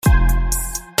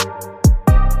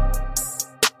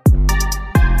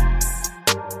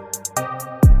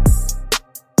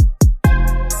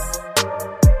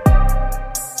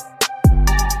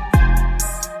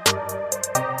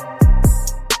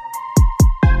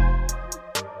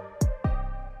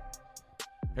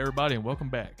everybody, and welcome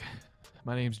back.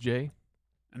 My name's Jay.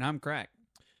 And I'm Crack.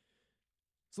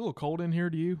 It's a little cold in here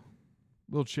to you?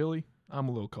 A little chilly? I'm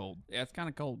a little cold. Yeah, it's kind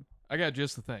of cold. I got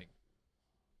just the thing.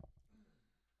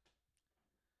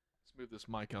 Let's move this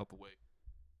mic out the way.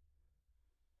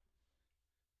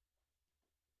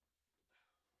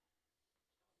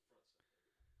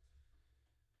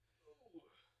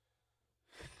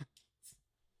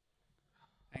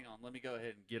 Hang on, let me go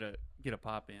ahead and get a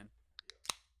pop in.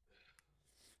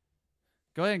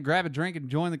 Go ahead and grab a drink and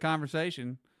join the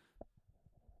conversation.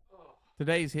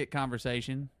 Today's hit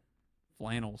conversation,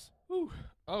 flannels. Ooh.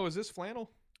 Oh, is this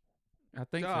flannel? I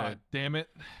think God so. damn it.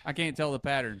 I can't tell the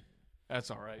pattern.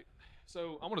 That's all right.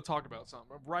 So I want to talk about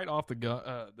something right off the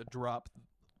drop,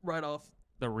 right off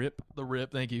The rip. the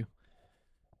rip. Thank you.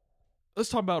 Let's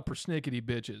talk about Persnickety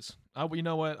bitches. You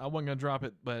know what? I wasn't gonna drop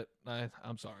it, but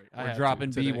I'm sorry. We're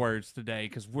dropping B words today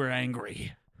because we're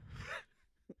angry.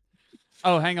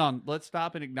 Oh, hang on. Let's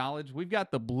stop and acknowledge. We've got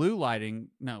the blue lighting.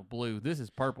 No, blue. This is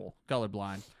purple.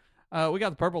 Colorblind. We got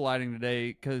the purple lighting today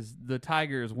because the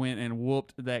Tigers went and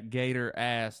whooped that Gator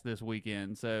ass this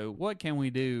weekend. So what can we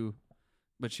do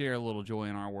but share a little joy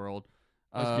in our world?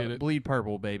 Let's get it. Bleed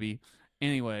purple, baby.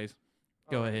 Anyways,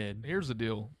 go All right. ahead. Here's the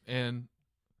deal, and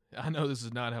I know this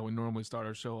is not how we normally start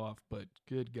our show off, but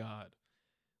good God,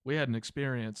 we had an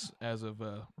experience as of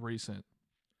recent,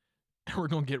 and we're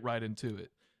gonna get right into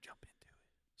it. Jump into it.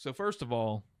 So first of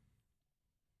all,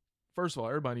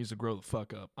 everybody needs to grow the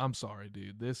fuck up. I'm sorry,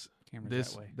 dude.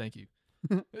 Camera's that way. Thank you.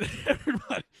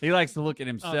 Everybody, He likes to look at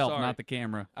himself, sorry. not the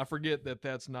camera. I forget that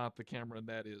that's not the camera, and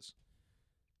that is.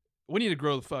 We need to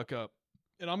grow the fuck up.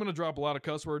 And I'm going to drop a lot of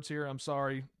cuss words here. I'm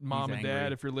sorry, Mom He's and Dad,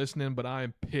 angry. if you're listening, but I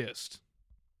am pissed.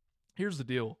 Here's the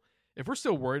deal. If we're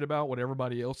still worried about what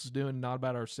everybody else is doing, not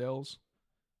about ourselves,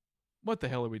 what the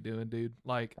hell are we doing, dude?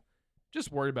 Like,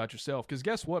 just worry about yourself. Because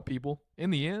guess what, people? In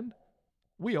the end,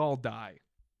 we all die.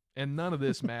 And none of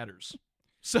this matters.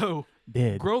 So,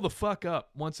 Dead. grow the fuck up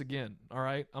once again, all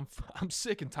right? I'm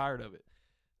sick and tired of it.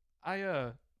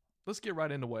 Let's get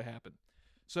right into what happened.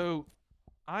 So,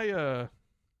 I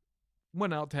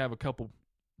went out to have a couple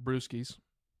brewskis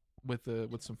with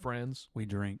some friends. We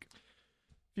drink.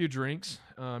 A few drinks,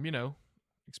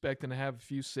 expecting to have a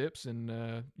few sips and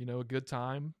a good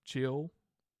time, chill,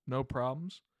 no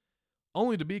problems,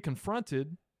 only to be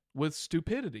confronted with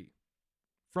stupidity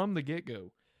from the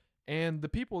get-go. And the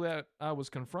people that I was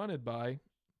confronted by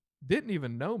didn't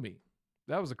even know me.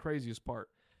 That was the craziest part.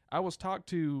 I was talked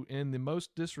to in the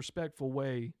most disrespectful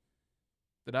way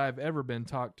that I've ever been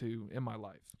talked to in my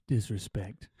life.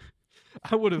 Disrespect.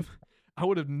 I would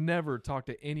have never talked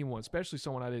to anyone, especially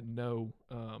someone I didn't know,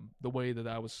 the way that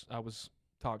I was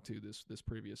talked to this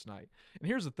previous night. And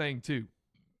here's the thing too,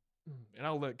 and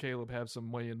I'll let Caleb have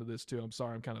some way into this too. I'm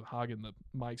sorry, I'm kind of hogging the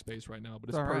mic space right now, but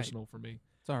it's all right. personal for me.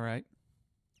 It's all right.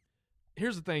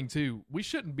 Here's the thing too, we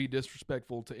shouldn't be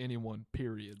disrespectful to anyone,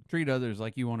 period. Treat others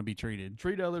like you want to be treated.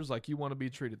 Treat others like you want to be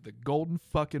treated. The golden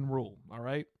fucking rule, all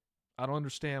right? I don't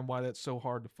understand why that's so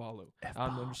hard to follow. I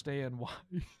don't understand why.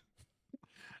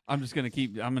 I'm just going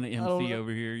to I'm going to MC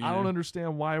over here. I don't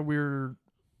understand why I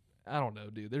don't know,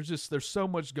 dude. There's so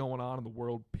much going on in the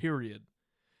world, period.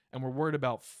 And we're worried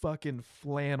about fucking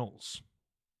flannels.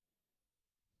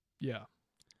 Yeah.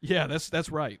 Yeah,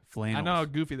 that's right. Flannels. I know how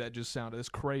goofy that just sounded. It's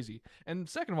crazy. And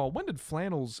second of all, when did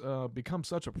flannels become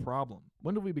such a problem?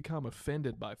 When did we become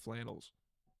offended by flannels?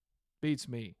 Beats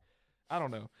me. I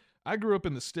don't know. I grew up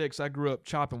in the sticks. I grew up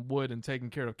chopping wood and taking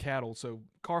care of cattle, so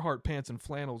Carhartt pants and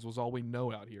flannels was all we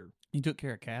know out here. You took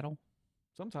care of cattle?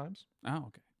 Sometimes. Oh,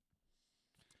 okay.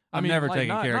 I I've mean, never like,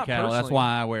 taken not- care not of cattle. That's personally.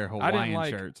 why I wear Hawaiian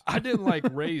shirts. I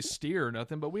didn't raise steer or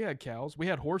nothing, but we had cows. We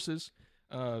had horses.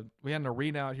 We had an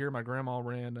arena out here. My grandma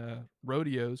ran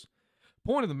rodeos.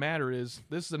 Point of the matter is,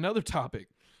 this is another topic.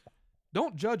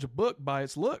 Don't judge a book by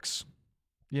its looks.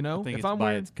 You know, I think if it's I'm by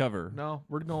wearing, its cover. no,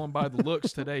 we're going by the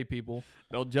looks today, people.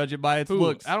 Don't judge it by its Ooh,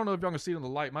 looks. I don't know if y'all can see it on the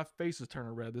light. My face is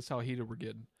turning red. This is how heated we're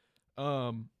getting.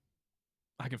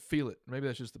 I can feel it. Maybe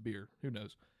that's just the beer. Who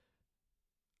knows?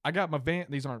 I got my Van.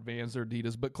 These aren't Vans. They're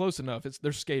Adidas, but close enough.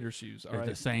 They're skater shoes. All They're right,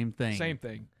 the same thing. Same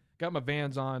thing. Got my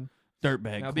Vans on.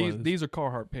 Dirtbag Now clothes. these are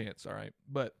Carhartt pants. All right,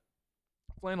 but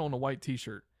flannel and a white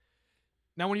T-shirt.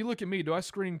 Now when you look at me, do I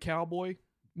scream cowboy?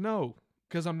 No,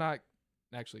 because I'm not.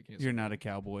 Actually, I can't. You're not a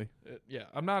cowboy. Yeah,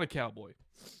 I'm not a cowboy.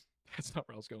 That's not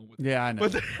where I was going with it. Yeah, I know.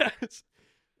 But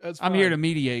that's I'm fine. here to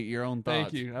mediate your own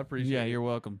thoughts. Thank you. I appreciate it. Yeah, you're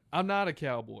welcome. I'm not a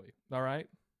cowboy, all right?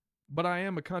 But I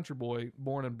am a country boy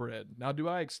born and bred. Now, do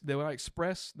I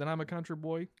express that I'm a country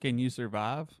boy? Can you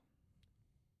survive?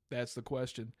 That's the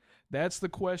question. That's the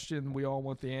question we all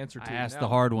want the answer to. I asked Now, the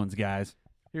hard ones, guys.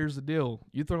 Here's the deal.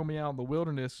 You throw me out in the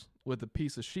wilderness with a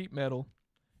piece of sheet metal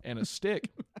and a stick,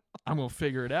 I'm going to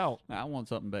figure it out. I want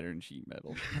something better than sheet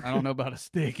metal. I don't know about a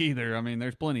stick either. I mean,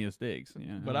 there's plenty of sticks.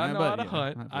 But I know how to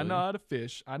hunt. I know how to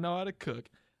fish. I know how to cook.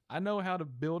 I know how to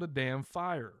build a damn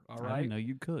fire. All right. I didn't know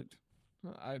you cooked.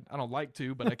 I don't like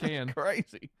to, but I can.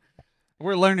 Crazy.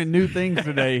 We're learning new things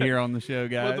today here on the show,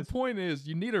 guys. But the point is,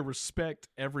 you need to respect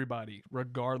everybody,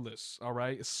 regardless, all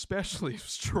right? Especially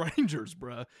strangers,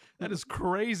 bruh. That is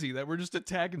crazy that we're just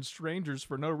attacking strangers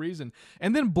for no reason.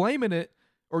 And then blaming it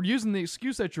or using the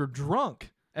excuse that you're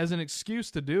drunk as an excuse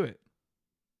to do it.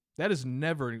 That is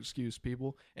never an excuse,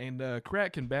 people. And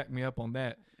Crack can back me up on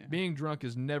that. Yeah. Being drunk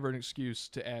is never an excuse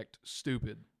to act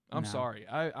stupid. I'm sorry.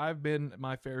 I've been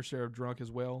my fair share of drunk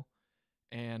as well.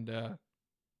 And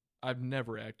I've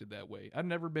never acted that way. I've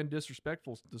never been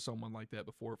disrespectful to someone like that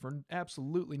before for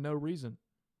absolutely no reason.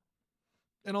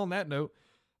 And on that note,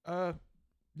 do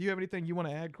you have anything you want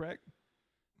to add, Crack?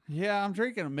 Yeah, I'm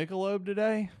drinking a Michelob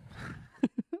today.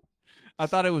 I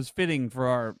thought it was fitting for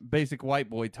our basic white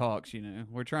boy talks,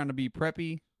 We're trying to be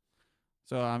preppy,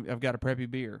 so I've got a preppy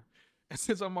beer. And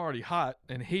since I'm already hot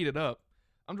and heated up,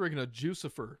 I'm drinking a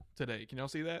Juicifer today. Can y'all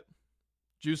see that?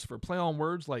 Juicifer. Play on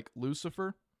words like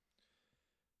Lucifer.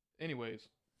 Anyways,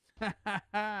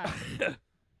 it's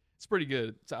pretty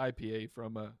good. It's an IPA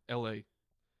from L.A.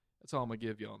 That's all I'm gonna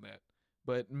give you on that.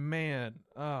 But man,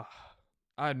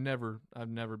 I've never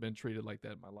been treated like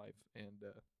that in my life, and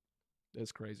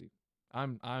it's crazy. I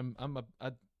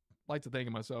like to think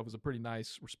of myself as a pretty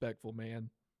nice, respectful man,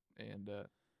 and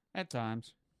at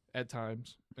times,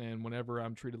 and whenever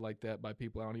I'm treated like that by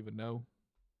people I don't even know,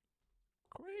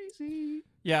 crazy.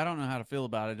 Yeah, I don't know how to feel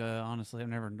about it. Honestly, I've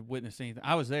never witnessed anything.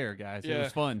 I was there, guys. Yeah. It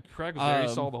was fun. Craig was there. He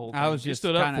saw the whole thing. I was just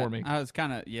stood up for me. I was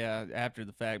kind of after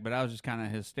the fact, but I was just kind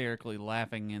of hysterically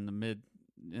laughing in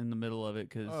the middle of it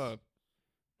because.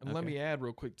 Let me add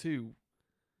real quick too.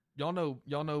 Y'all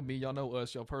know me. Y'all know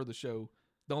us. Y'all have heard the show.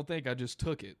 Don't think I just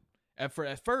took it. At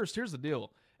first, here's the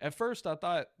deal. At first, I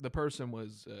thought the person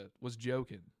was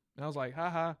joking, and I was like, "Ha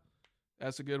ha,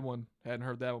 that's a good one. Hadn't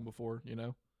heard that one before."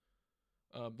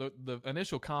 The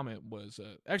initial comment was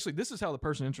actually, this is how the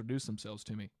person introduced themselves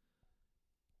to me.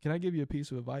 Can I give you a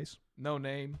piece of advice? No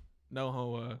name,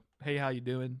 no hey, how you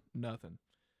doing? Nothing.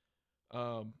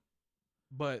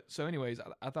 But so anyways,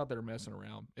 I thought they were messing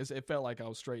around. It felt like I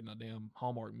was straight in a damn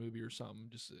Hallmark movie or something,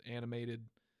 just animated,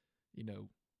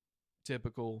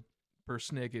 typical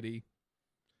Persnickety.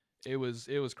 It was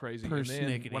crazy. And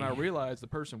then when I realized the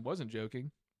person wasn't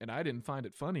joking and I didn't find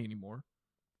it funny anymore,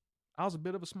 I was a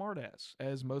bit of a smartass,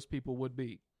 as most people would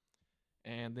be.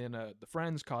 And then the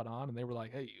friends caught on, and they were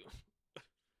like, "Hey, you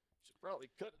should probably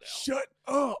cut it out." Shut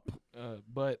up.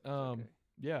 Okay.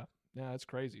 Yeah, it's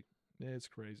crazy. It's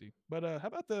crazy. But how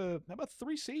about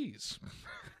 3 C's?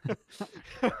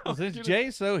 Well, since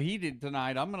Jay's so heated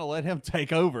tonight, I'm gonna let him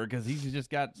take over because he's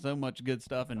just got so much good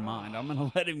stuff in mind. I'm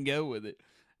gonna let him go with it,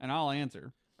 and I'll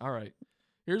answer. All right.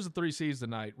 Here's the 3 C's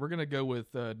tonight. We're gonna go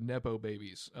with nepo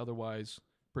babies, otherwise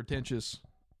pretentious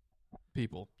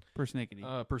people.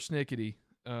 Persnickety.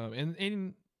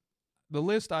 And the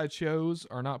list I chose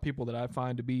are not people that I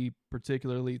find to be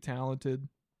particularly talented,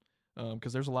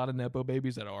 because there's a lot of nepo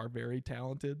babies that are very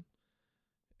talented,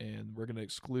 and we're going to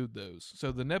exclude those.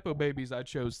 So the nepo babies I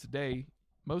chose today,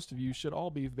 most of you should all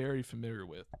be very familiar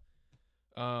with.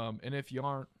 And if you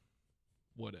aren't,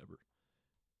 whatever.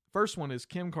 First one is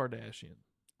Kim Kardashian.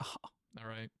 All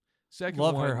right. Second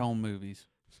Love one, her home movies.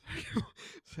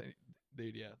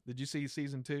 Dude, yeah. Did you see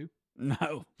season 2?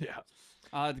 No. Yeah.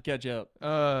 I'll have to catch up.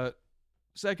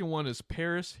 Second one is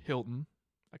Paris Hilton.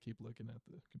 I keep looking at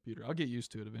the computer. I'll get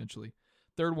used to it eventually.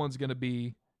 Third one's going to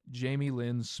be Jamie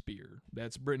Lynn Spear.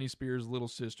 That's Britney Spears' little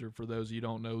sister, for those of you who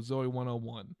don't know, Zoe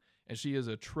 101. And she is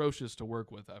atrocious to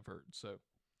work with, I've heard. So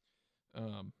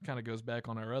kind of goes back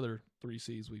on our other 3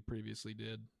 C's we previously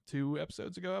did 2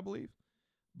 episodes ago, I believe.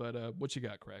 But what you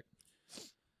got, Crack?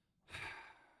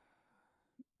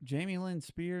 Jamie Lynn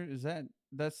Spears,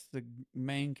 that's the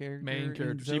main character? Main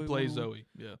character. She plays Zoe.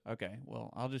 Yeah. Okay,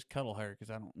 well, I'll just cuddle her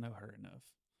because I don't know her enough.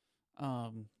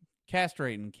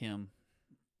 Castrating Kim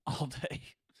all day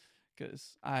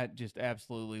because I just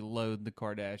absolutely loathe the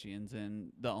Kardashians,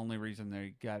 and the only reason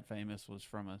they got famous was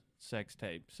from a sex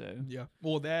tape. So yeah,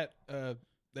 well they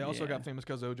also got famous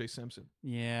because of O.J. Simpson.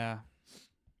 Yeah,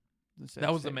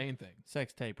 that was the main thing.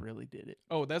 Sex tape really did it.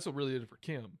 Oh, that's what really did it for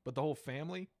Kim, but the whole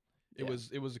family. It was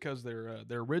because their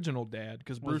original dad,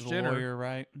 because Bruce Jenner, lawyer,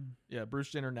 right? Yeah, Bruce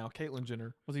Jenner, now Caitlyn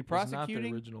Jenner. Was he prosecuting? Was not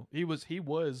the original. He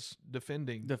was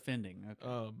defending.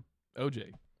 Okay.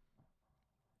 OJ.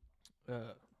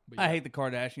 But I yeah. hate the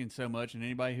Kardashians so much, and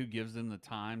anybody who gives them the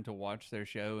time to watch their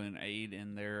show and aid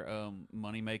in their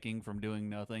money making from doing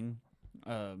nothing,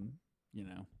 you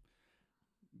know,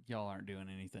 y'all aren't doing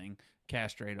anything.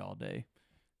 Castrate all day.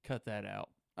 Cut that out.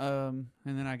 And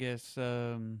then I guess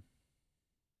who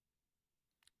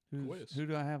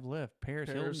do I have left? Paris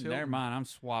Hilton. Never mind. I'm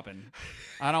swapping.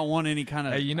 I don't want any kind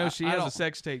of. Hey, you know she I has a don't-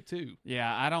 sex tape too.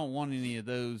 Yeah, I don't want any of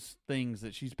those things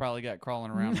that she's probably got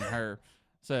crawling around in her.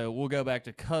 So we'll go back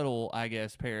to cuddle, I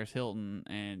guess, Paris Hilton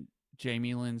and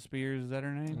Jamie Lynn Spears. Is that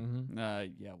her name?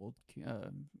 Mm-hmm. Yeah, well,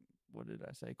 what did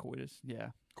I say? Coitus. Yeah.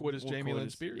 Coitus Well, Jamie Lynn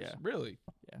coitus, Spears. yeah. Really?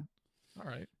 Yeah. All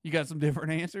right. You got some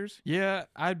different answers? Yeah,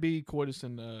 I'd be Coitus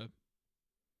and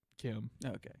Kim,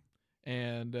 Okay.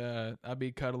 and I'd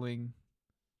be cuddling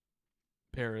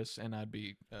Paris, and I'd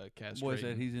be castrating. Boy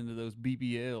said he's into those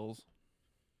BBLs.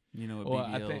 You know what Well,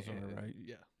 BBLs I think, are, right?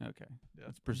 Yeah. Okay. Yeah.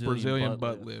 That's Brazilian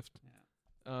butt lift. lift.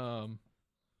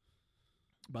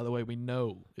 By the way, we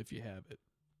know if you have it.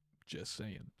 Just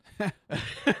saying.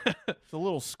 It's a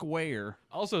little square.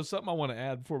 Also, something I want to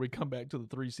add before we come back to the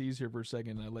 3 C's here for a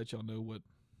second, and I let y'all know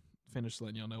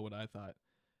letting y'all know what I thought.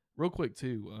 Real quick,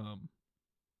 too,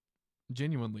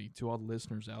 genuinely to all the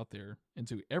listeners out there and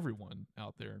to everyone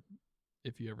out there,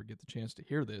 if you ever get the chance to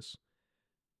hear this,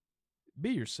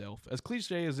 be yourself. As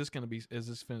cliche as this going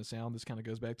to sound, this kind of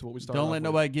goes back to what we started. Don't off let with.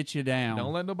 nobody get you down.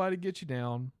 Don't let nobody get you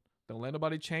down. Don't let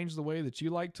nobody change the way that you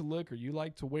like to look or you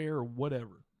like to wear or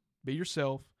whatever. Be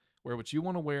yourself. Wear what you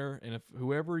want to wear. And if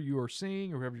whoever you are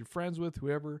seeing or whoever you're friends with,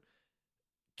 whoever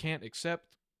can't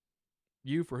accept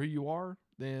you for who you are,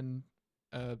 then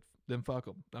fuck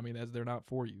them. I mean, they're not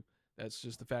for you. That's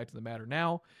just the fact of the matter.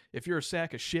 Now, if you're a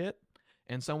sack of shit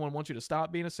and someone wants you to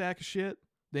stop being a sack of shit,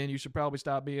 then you should probably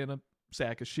stop being a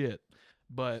sack of shit.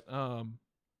 But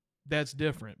that's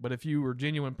different. But if you are a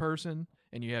genuine person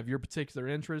and you have your particular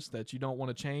interests that you don't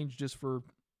want to change just for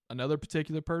another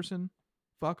particular person,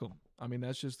 fuck them. I mean,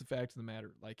 that's just the fact of the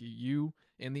matter. Like you,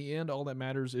 in the end, all that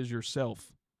matters is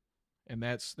yourself. And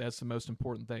that's the most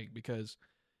important thing because,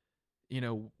 you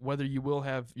know, whether you will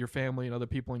have your family and other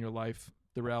people in your life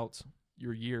throughout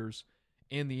your years,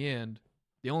 in the end,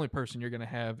 the only person you're going to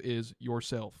have is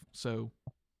yourself. So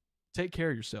take care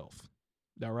of yourself.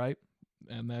 All right?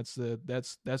 And that's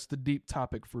the deep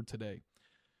topic for today.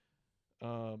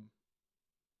 Oh,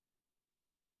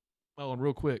 and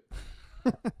real quick,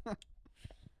 can I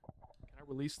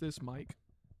release this mic?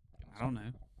 I don't know. I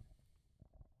don't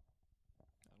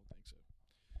think so.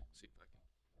 See if I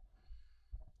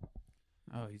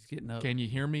can. Oh, he's getting up. Can you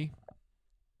hear me?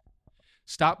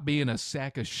 Stop being a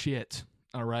sack of shit.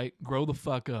 All right, grow the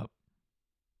fuck up.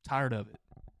 Tired of it.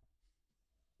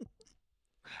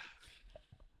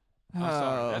 I'm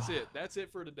sorry. That's it. That's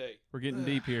it for today. We're getting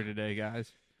deep here today,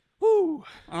 guys. Woo!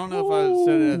 I don't know if I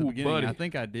said it at the Woo, beginning. buddy. I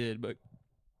think I did, but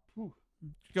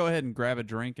go ahead and grab a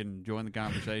drink and join the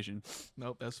conversation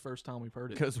Nope, that's the first time we've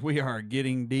heard it. because we are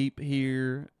getting deep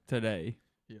here today.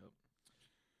 Yep.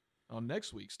 On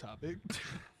next week's topic.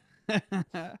 No,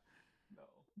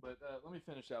 but let me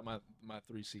finish out my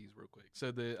 3 C's real quick.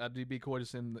 So I'd be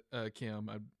Coitus and Kim.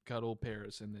 I'd cuddle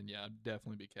Paris, and then I'd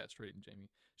definitely be castrating Jamie.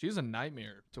 She's a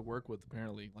nightmare to work with.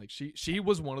 Apparently, like she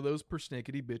was one of those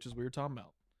persnickety bitches we were talking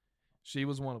about. She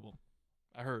was one of them.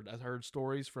 I heard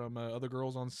stories from other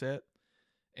girls on set,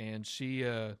 and she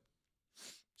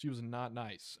was not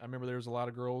nice. I remember there was a lot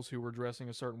of girls who were dressing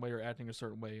a certain way or acting a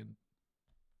certain way, and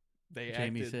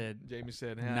Jamie said,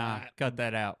 Nah, cut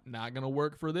that out. Not gonna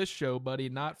work for this show, buddy.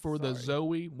 Not for the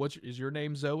Zoe. Is your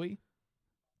name Zoe?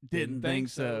 Didn't think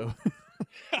so.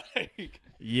 Like,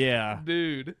 Yeah.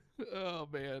 dude. Oh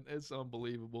man, it's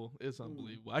unbelievable. It's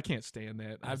unbelievable. I can't stand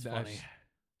that. That's funny.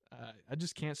 I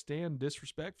just can't stand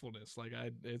disrespectfulness. Like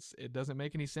it doesn't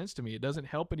make any sense to me. It doesn't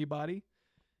help anybody.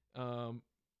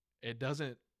 It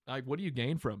doesn't. Like, what do you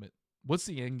gain from it? What's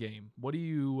the end game? What are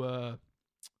you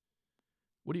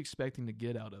expecting to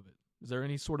get out of it? Is there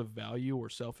any sort of value or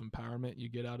self-empowerment you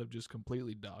get out of just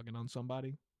completely dogging on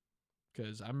somebody?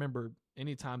 Because I remember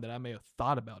any time that I may have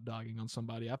thought about dogging on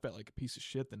somebody, I felt like a piece of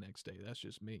shit the next day. That's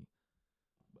just me.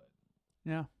 But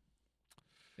Yeah.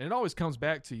 and it always comes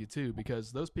back to you too,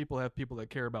 because those people have people that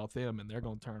care about them, and they're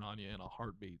going to turn on you in a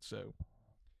heartbeat. So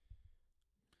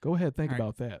go ahead, think All right.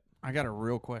 about that. I got a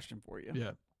real question for you.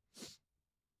 Yeah,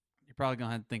 You're probably going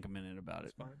to have to think a minute about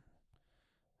it. that's fine.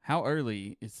 How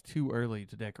early is too early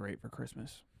to decorate for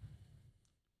Christmas?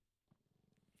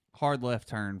 Hard left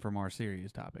turn from our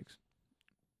serious topics.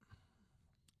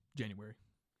 January,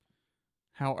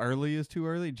 How early is too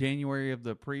early? January of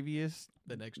the previous?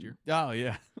 the next year. Oh,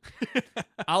 yeah.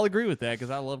 I'll agree with that because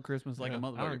I love Christmas like a Yeah, I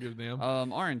motherfucker. don't give a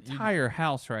damn. Our entire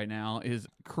house right now is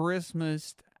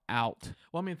Christmased out.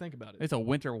 Well, I mean, think about it. It's a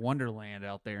winter wonderland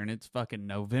out there, and it's fucking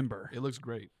November. It looks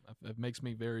great. It makes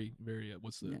me very, very.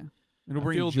 What's the? Yeah. It'll I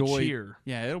bring feel joy. the cheer.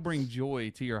 Yeah, it'll bring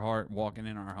joy to your heart walking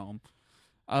in our home.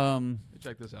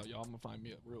 Check this out, y'all. I'm gonna find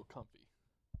me a real comfy.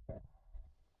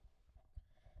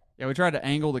 Yeah, we tried to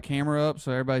angle the camera up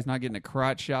so everybody's not getting a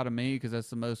crotch shot of me because that's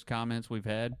the most comments we've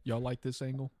had. Y'all like this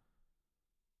angle?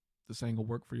 This angle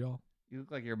work for y'all? You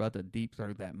look like you're about to deep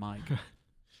throat that mic.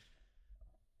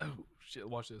 Oh shit!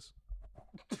 Watch this.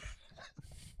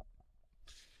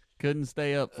 Couldn't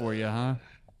stay up for you, huh?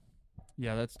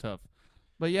 Yeah, that's tough.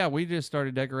 But yeah, we just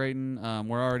started decorating.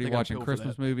 We're already watching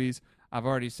Christmas movies. I've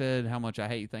already said how much I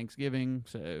hate Thanksgiving,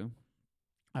 so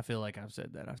I feel like I've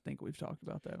said that. I think we've talked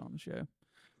about that on the show.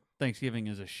 Thanksgiving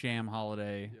is a sham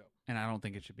holiday, and I don't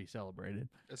think it should be celebrated.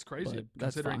 It's crazy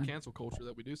considering cancel culture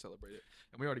that we do celebrate it,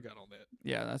 and we already got on that.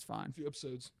 Yeah, that's fine. A few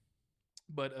episodes,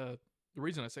 but the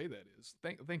reason I say that is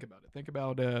think about it. Think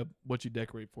about what you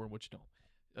decorate for and what you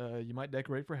don't. You might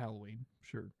decorate for Halloween,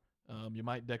 sure. You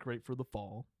might decorate for the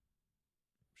fall,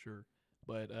 sure.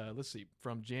 But let's see,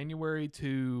 from January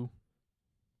to,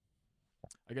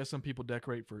 I guess some people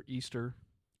decorate for Easter.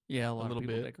 Yeah, a lot of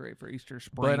people decorate for Easter,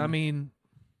 spring. But I mean,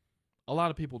 a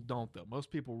lot of people don't, though.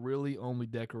 Most people really only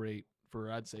decorate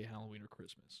for, I'd say, Halloween or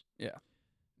Christmas. Yeah.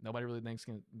 Nobody really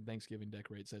Thanksgiving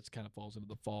decorates. That kind of falls into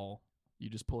the fall. You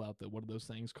just pull out what are those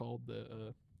things called?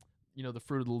 The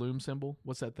Fruit of the Loom symbol.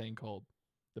 What's that thing called?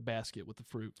 The basket with the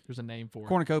fruit. There's a name for it.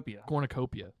 Cornucopia.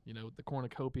 Cornucopia. The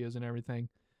cornucopias and everything.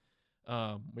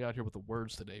 We out here with the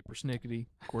words today. Persnickety,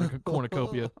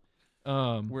 cornucopia.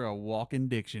 We're a walking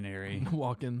dictionary.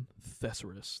 Walking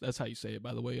thesaurus. That's how you say it,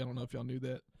 by the way. I don't know if y'all knew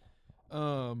that.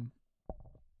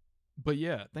 But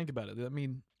yeah, think about it. I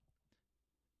mean,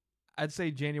 I'd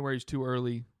say January's too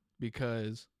early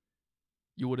because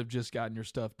you would have just gotten your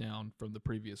stuff down from the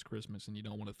previous Christmas and you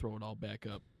don't want to throw it all back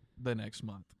up the next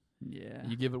month. Yeah.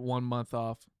 You give it 1 month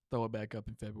off, throw it back up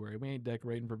in February. We ain't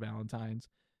decorating for Valentine's.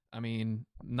 I mean,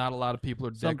 not a lot of people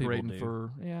are decorating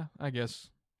for, I guess.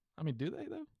 I mean, do they,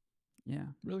 though? Yeah.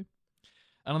 Really?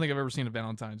 I don't think I've ever seen a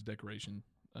Valentine's decoration.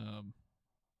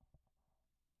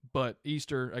 But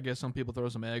Easter, I guess some people throw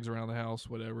some eggs around the house,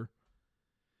 whatever.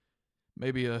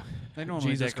 Maybe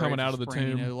Jesus coming out of the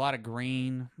tomb. A lot of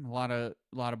green, a lot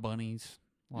of bunnies,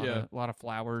 a lot of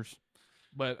flowers.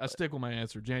 But I stick with my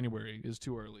answer. January is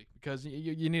too early because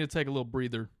you need to take a little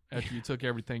breather after you took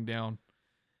everything down.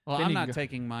 Well, I'm not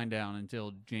taking mine down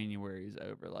until January is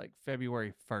over. Like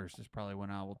February 1st is probably when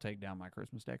I will take down my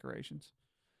Christmas decorations.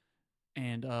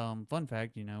 And fun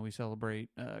fact, we celebrate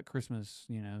Christmas,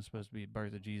 it's supposed to be the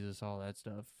birth of Jesus, all that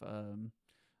stuff. A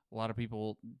lot of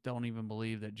people don't even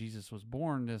believe that Jesus was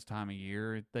born this time of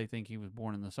year. They think he was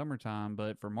born in the summertime,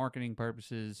 but for marketing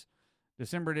purposes,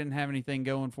 December didn't have anything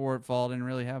going for it. Fall didn't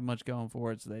really have much going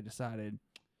for it, so they decided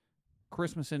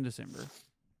Christmas in December.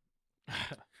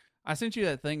 I sent you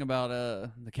that thing about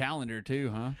the calendar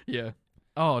too, huh? Yeah.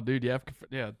 Oh, dude, yeah.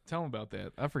 Tell them about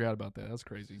that. I forgot about that. That's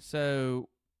crazy. So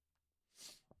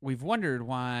we've wondered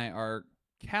why our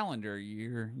calendar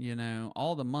year,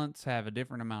 all the months have a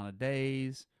different amount of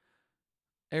days.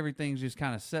 Everything's just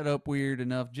kind of set up weird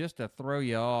enough just to throw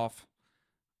you off.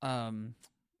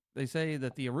 They say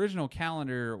that the original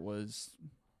calendar was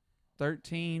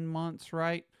 13 months,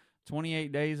 right?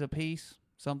 28 days apiece,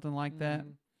 something like that.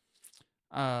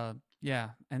 Yeah,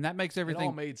 and that makes everything... It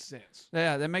all made sense.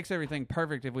 Yeah, that makes everything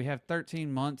perfect. If we have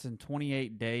 13 months and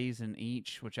 28 days in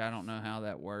each, which I don't know how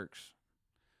that works.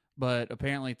 But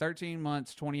apparently 13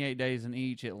 months, 28 days in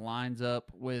each, it lines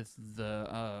up with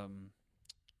the...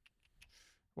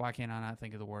 why can't I not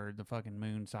think of the word? The fucking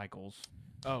moon cycles.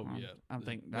 Oh, yeah.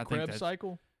 The Krebs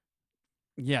cycle?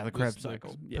 Yeah, the Krebs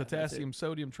cycle. Yeah, potassium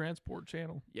sodium transport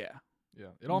channel. Yeah. Yeah,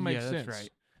 it all makes sense. That's right.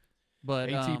 But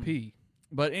ATP.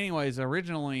 But anyways,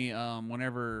 originally,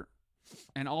 whenever,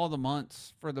 and all the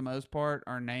months for the most part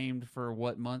are named for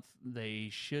what month they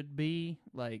should be.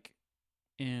 Like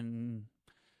in,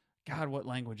 God, what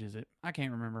language is it? I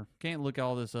can't remember. Can't look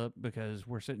all this up because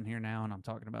we're sitting here now and I'm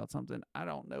talking about something I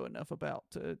don't know enough about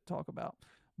to talk about.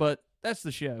 But that's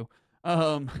the show.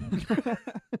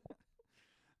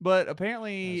 But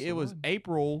apparently it was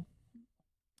April.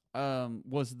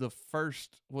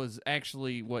 Was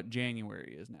actually what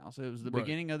January is now. So it was the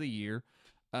beginning of the year.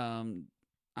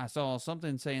 I saw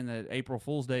something saying that April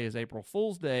Fool's Day is April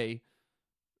Fool's Day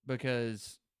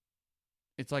because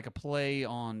it's like a play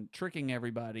on tricking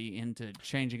everybody into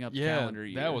changing up the calendar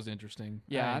year. That was interesting.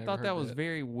 Yeah, I thought that was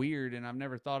very weird, and I've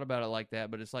never thought about it like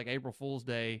that, but it's like April Fool's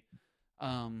Day.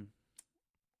 I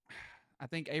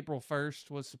think April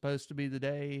 1st was supposed to be the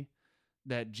day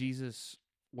that Jesus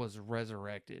was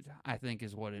resurrected, I think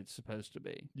is what it's supposed to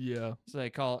be. Yeah. So they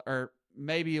call it, or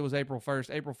maybe it was April 1st.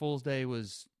 April Fool's Day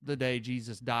was the day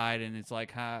Jesus died, and it's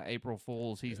like, hi, April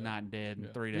Fools, he's not dead.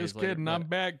 And 3 days Just later. kidding, I'm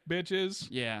back, bitches.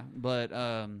 Yeah, but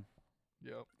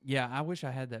Yep. yeah, I wish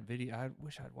I had that video. I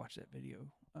wish I'd watched that video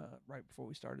right before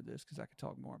we started this because I could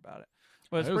talk more about it.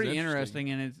 But it's That was pretty interesting.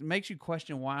 interesting, and it makes you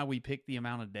question why we picked the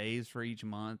amount of days for each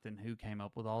month and who came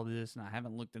up with all this. And I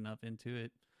haven't looked enough into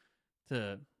it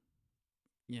to,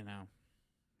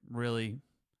 really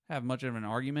have much of an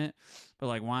argument. But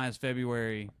like, why is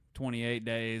February 28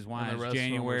 days? Why And the is rest of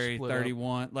them were January split up.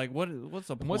 31? Like, what's the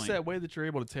point? And what's that way that you're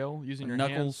able to tell using your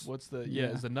knuckles? hands? What's the Yeah.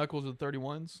 is the knuckles of the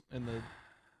 31s and the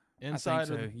I inside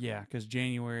think so. of Yeah, because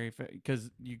January, because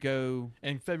you go.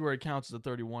 and February counts as a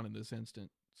 31 in this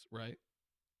instance, right?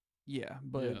 Yeah,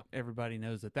 but Yeah. everybody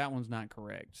knows that one's not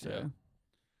correct. So Yeah.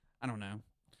 I don't know.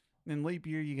 In leap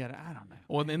year, you got to, I don't know.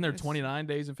 Well, then there are It's- 29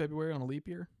 days in February on a leap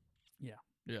year. Yeah.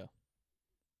 Yeah.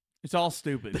 It's all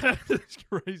stupid. That's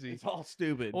crazy. It's all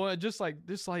stupid. Well, just like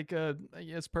yeah,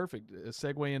 it's perfect. A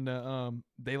segue into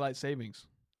daylight savings.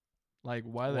 Like,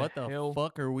 why what the the hell?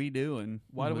 fuck are we doing?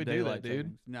 Why do with we do that, daylight dude?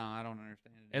 savings? No, I don't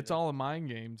understand it. It's either. all a mind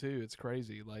game too. It's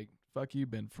crazy. Like, fuck you,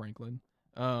 Ben Franklin.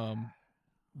 Was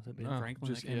it Ben no,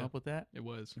 Franklin just- that came yeah. up with that? It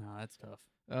was. No, that's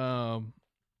tough.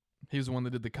 He was the one that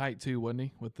did the kite too, wasn't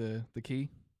he? With the key.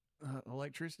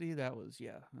 Electricity, that was, I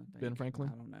think. Ben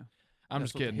Franklin? I don't know. I'm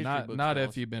That's just what the kidding. history Not books not tell F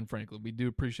us. you, Ben Franklin. We do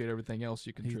appreciate everything else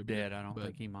you He's contribute. dead. I don't but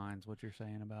think he minds what you're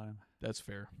saying about him. That's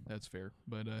fair. That's fair.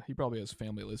 But he probably has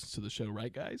family that listens to the show,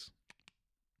 right, guys?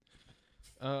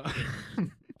 I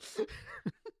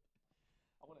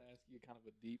want to ask you kind of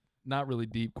a deep, not really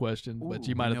deep question, but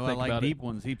you might have I think like about deep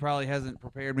ones. He probably hasn't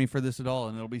prepared me for this at all,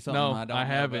 and it'll be it. something No, I don't I know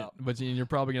haven't. about. But you're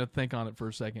probably gonna think on it for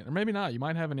a second, or maybe not. You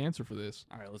might have an answer for this.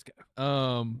 All right, let's go.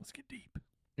 Let's get deep.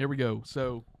 Here we go.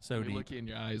 So So let me deep. look you in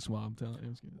your eyes while I'm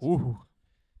telling you. Ooh.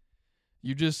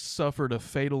 You just suffered a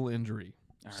fatal injury.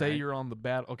 All Say right. you're on the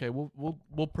battle. Okay,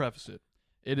 we'll preface it.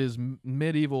 It is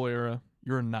medieval era.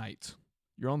 You're a knight.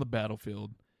 You're on the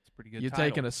battlefield. It's a pretty good. You're title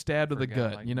taking a stab to for a the guy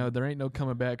gut. like You know, me. there ain't no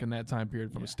coming back in that time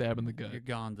period from a Yeah. stab in the gut. You're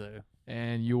gonzo.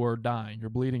 And you are dying. You're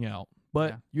bleeding out.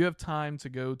 But Yeah. you have time to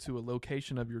go to a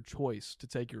location of your choice to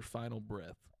take your final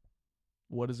breath.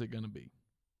 What is it going to be?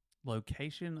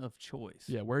 Location of choice.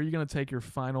 Yeah, where are you going to take your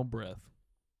final breath?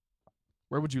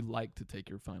 Where would you like to take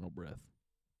your final breath?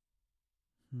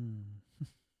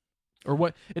 Or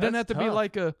what? It doesn't have That's to be tough.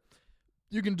 like a.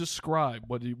 You can describe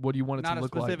what do you want it Not to a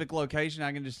look like. specific location.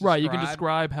 I can just Right, you can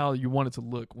describe how you want it to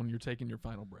look when you're taking your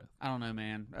final breath. I don't know,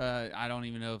 man. I don't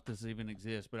even know if this even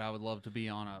exists, but I would love to be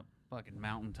on a fucking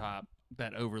mountaintop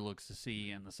that overlooks the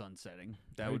sea and the sun setting.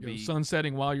 That There would you go. be sun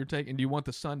setting while you're taking. Do you want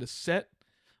the sun to set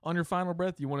on your final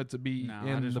breath? You want it to be No, I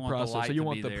in just the want the process. light So you to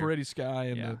want be the there. pretty sky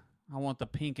and yeah. the I want the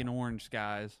pink and orange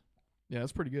skies. yeah,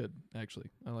 that's pretty good actually.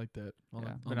 I like that. On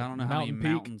Yeah, a- but on I a don't know how many mountain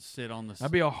peak. mountains sit on the.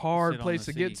 That'd be a hard sit on place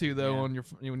the to get sea. to though. Yeah. On your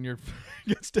when you're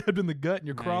get stabbed in the gut and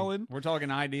you're Hey, crawling. We're talking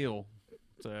ideal.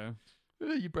 So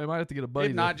You probably might have to get a buddy.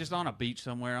 if not, to- just on a beach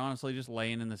somewhere. Honestly, just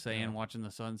laying in the sand, Yeah. watching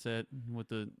the sunset with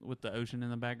the ocean in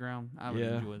the background. I would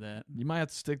Yeah. enjoy that. you might have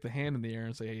to stick the hand in the air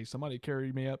and say, "Hey, somebody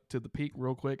carry me up to the peak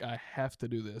real quick. I have to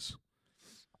do this."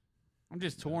 I'm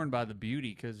just torn by the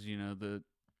beauty because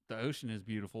the ocean is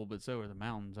beautiful, but so are the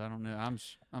mountains. I don't know. I'm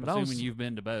But I was- assuming you've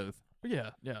been to both.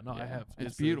 Yeah, no, I Yeah, have.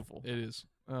 it's a- beautiful. It is.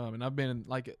 And I've been in,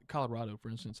 like Colorado, for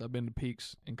instance. I've been to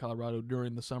peaks in Colorado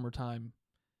during the summertime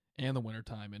and the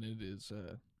wintertime, and it is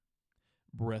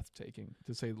breathtaking,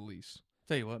 to say the least.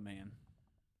 Tell you what, man,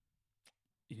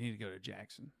 you need to go to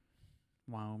Jackson,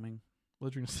 Wyoming.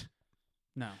 What you gonna say?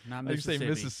 No, not Like you say Mississippi.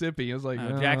 Mississippi. I was like,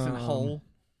 No, Jackson um, Hole.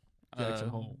 Jackson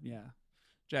Hole. Yeah,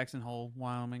 Jackson Hole,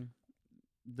 Wyoming.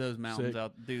 Those mountains Sick.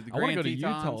 out, dude. The I want to Grand go to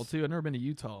Tetons, Utah too. I've never been to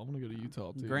Utah. I want to go to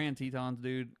Utah too. Grand Tetons,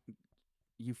 dude.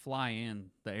 You fly in.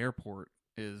 The airport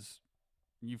is.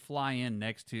 You fly in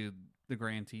next to the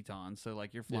Grand Tetons, so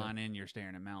like you're Yeah. flying in, you're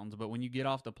staring at mountains. But when you get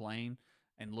off the plane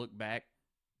and look back,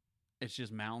 it's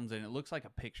just mountains, and it looks like a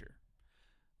picture.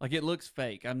 Like it looks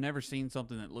fake. I've never seen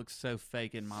something that looks so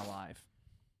fake in my life.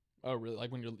 Oh, really?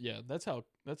 Like when you're, yeah, that's how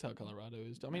Colorado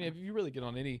is. I mean, if you really get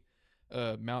on any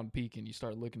mountain peak and you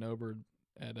start looking over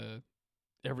at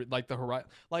every like the horizon,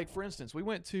 like for instance, we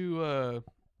went to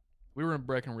we were in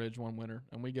Breckenridge one winter,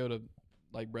 and we go to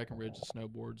like Breckenridge to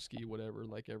snowboard, ski, whatever,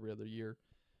 like every other year.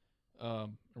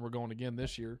 And we're going again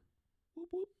this year.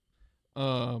 Whoop,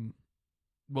 whoop.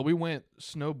 But we went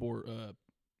snowmobiling.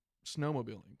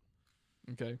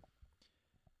 Okay.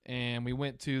 And we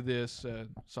went to this.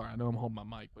 Sorry, I know I'm holding my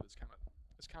mic, but it's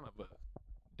kind of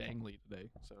dangly today,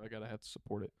 so I gotta have to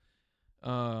support it.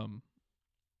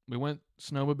 we went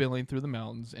snowmobiling through the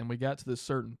mountains, and we got to this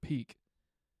certain peak.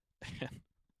 And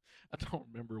I don't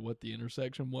remember what the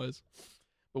intersection was,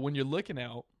 but when you're looking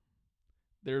out,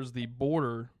 there's the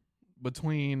border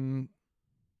between.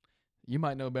 You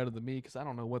might know better than me because I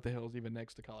don't know what the hell is even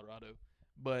next to Colorado,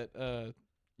 but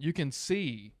you can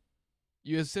see.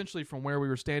 You essentially, from where we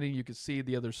were standing, you could see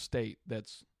the other state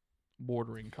that's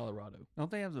bordering Colorado.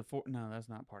 Don't they have the four? No, that's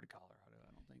not part of Colorado.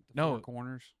 I don't think. No. 4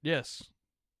 corners. Yes,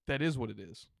 that is what it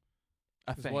is.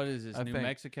 I think. What is this? New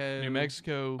Mexico. New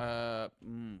Mexico. God.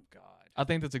 I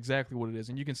think that's exactly what it is,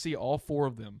 and you can see all 4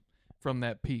 of them from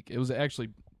that peak. It was actually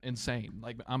insane.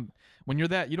 Like when you're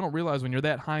that, you don't realize when you're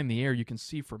that high in the air, you can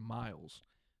see for miles.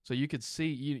 So you could see,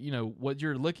 you know, what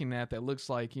you're looking at that looks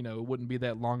like, you know, it wouldn't be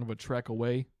that long of a trek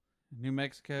away. New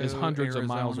Mexico is hundreds Arizona, of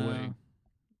miles away.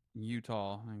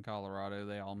 Utah and Colorado,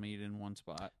 they all meet in one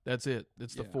spot. That's it.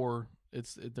 It's the Yeah. 4.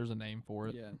 There's a name for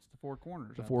it. Yeah, it's the 4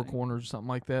 corners. The I 4 think. corners, something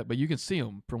like that. But you can see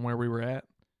them from where we were at,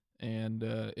 and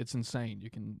it's insane.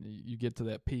 You get to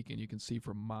that peak and you can see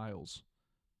for miles.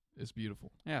 It's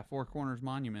beautiful. Yeah, 4 Corners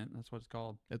Monument. That's what it's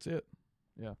called. That's it.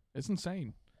 Yeah, it's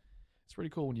insane. It's pretty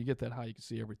cool when you get that high. You can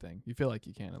see everything. You feel like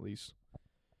you can at least.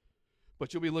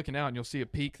 But you'll be looking out and you'll see a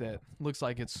peak that looks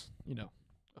like it's, you know,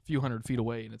 a few hundred feet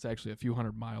away, and it's actually a few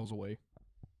hundred miles away.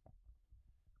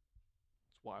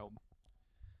 It's wild.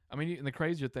 I mean, and the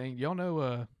crazier thing, y'all know,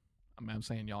 I mean, I'm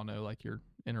saying y'all know like you're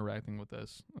interacting with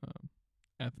us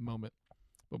at the moment.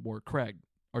 But more, Craig,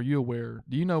 are you aware,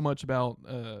 do you know much about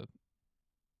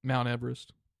Mount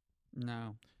Everest?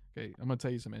 No. Okay, I'm going to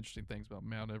tell you some interesting things about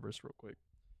Mount Everest real quick.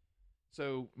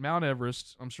 So, Mount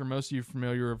Everest, I'm sure most of you are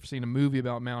familiar or have seen a movie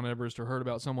about Mount Everest or heard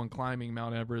about someone climbing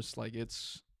Mount Everest. Like,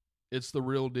 it's the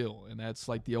real deal, and that's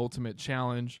like the ultimate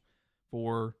challenge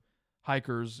for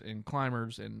hikers and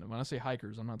climbers. And when I say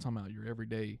hikers, I'm not talking about your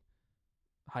everyday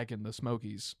hiking the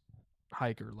Smokies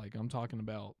hiker. Like, I'm talking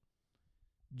about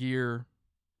gear,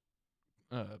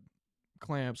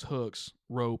 clamps, hooks,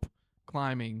 rope,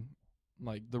 climbing,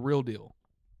 like the real deal.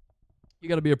 You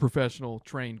got to be a professional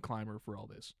trained climber for all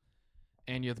this.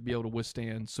 And you have to be able to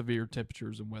withstand severe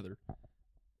temperatures and weather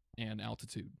and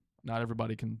altitude. Not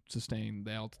everybody can sustain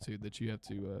the altitude that you have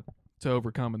to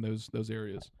overcome in those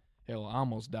areas. Hell, I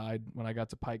almost died when I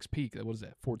got to Pikes Peak. What is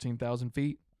that, 14,000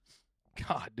 feet?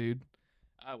 God, dude,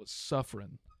 I was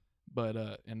suffering. But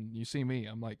and you see me,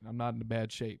 I'm not in a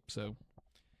bad shape. So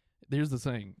here's the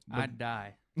thing. I'd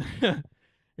die.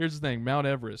 Here's the thing, Mount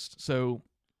Everest. So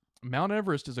Mount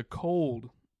Everest is a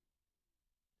cold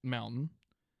mountain.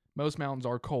 Most mountains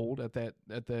are cold at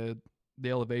the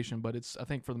elevation, but I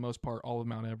think for the most part, all of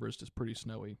Mount Everest is pretty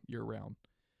snowy year round.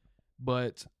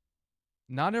 But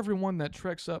not everyone that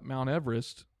treks up Mount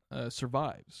Everest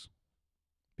survives.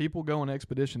 People go on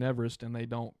Expedition Everest and they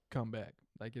don't come back.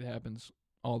 Like, it happens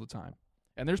all the time.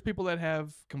 And there's people that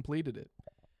have completed it.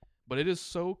 But it is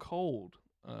so cold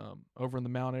over in the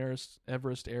Mount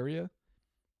Everest area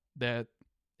that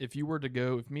if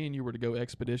me and you were to go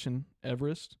Expedition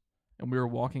Everest and we were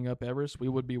walking up Everest, we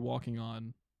would be walking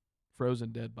on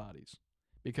frozen dead bodies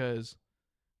because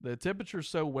the temperature's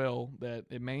so well that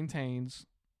it maintains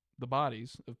the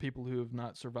bodies of people who have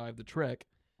not survived the trek,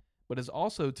 but is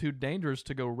also too dangerous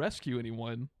to go rescue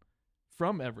anyone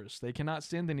from Everest. They cannot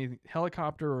send any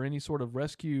helicopter or any sort of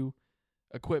rescue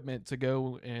equipment to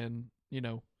go and,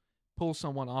 pull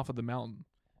someone off of the mountain.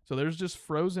 So there's just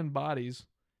frozen bodies,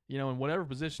 in whatever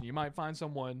position. You might find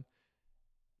someone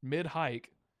mid-hike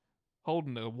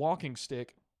holding a walking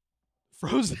stick,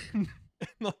 frozen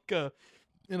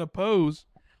in a pose,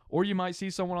 or you might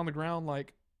see someone on the ground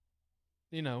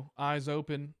eyes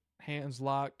open, hands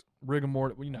locked, rigor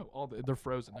mortis. They're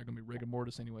frozen. They're gonna be rigor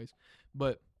mortis anyways.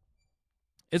 But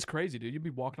it's crazy, dude. You'd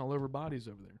be walking all over bodies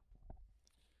over there.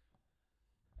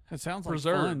 It sounds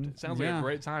preserved. Like fun. It sounds like a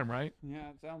great time, right?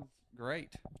 Yeah, it sounds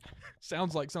great.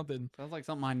 Sounds like something. Sounds like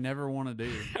something I never want to do.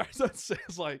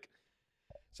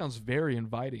 Sounds very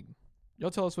inviting. Y'all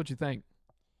tell us what you think.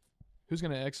 Who's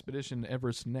going to Expedition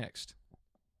Everest next?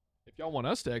 If y'all want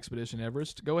us to Expedition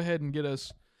Everest, go ahead and get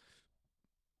us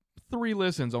 3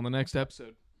 listens on the next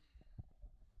episode.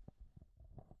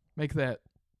 Make that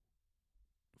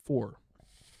 4,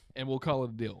 and we'll call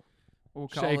it a deal. We'll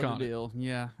call Shake it a on deal.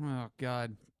 Yeah. Oh,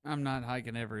 God. I'm not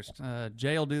hiking Everest.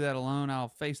 Jay will do that alone.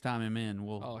 I'll FaceTime him in.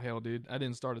 Oh, hell, dude. I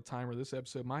didn't start a timer. This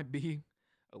episode might be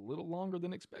a little longer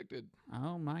than expected.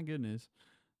 Oh, my goodness.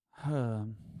 I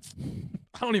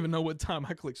don't even know what time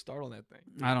I clicked start on that thing.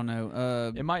 I don't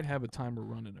know. It might have a timer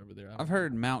running over there. I've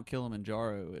heard Mount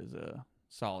Kilimanjaro is a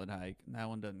solid hike. That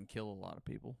one doesn't kill a lot of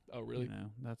people. Oh, really?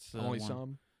 That's only one.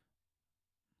 some.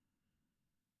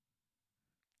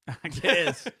 I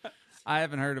guess. I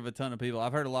haven't heard of a ton of people.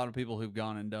 I've heard a lot of people who've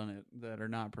gone and done it that are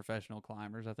not professional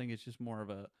climbers. I think it's just more of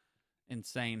a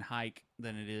insane hike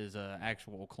than it is a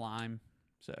actual climb.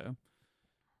 So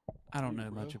I don't know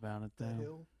much about it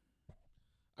though.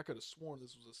 I could have sworn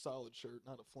this was a solid shirt,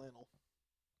 not a flannel.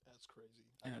 That's crazy.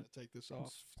 I gotta take this off.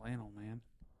 It's flannel, man.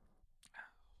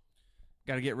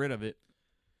 Got to get rid of it.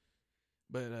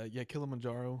 But yeah,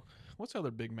 Kilimanjaro. What's the other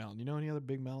big mountain? You know any other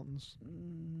big mountains?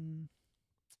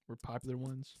 Or popular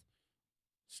ones?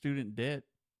 Student debt.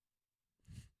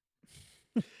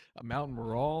 A mountain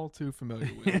we're all too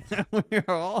familiar with.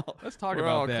 Let's talk we're about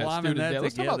all that. climbing Student that debt.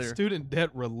 Let's talk about together. student debt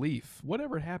relief.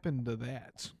 Whatever happened to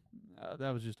that?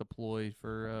 That was just a ploy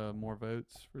for more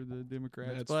votes for the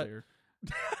Democrats. That's but fair.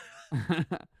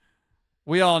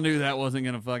 we all knew that wasn't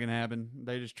going to fucking happen.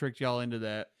 They just tricked y'all into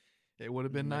that. It would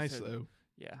have been They nice said- though.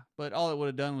 Yeah, but all it would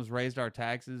have done was raised our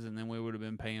taxes, and then we would have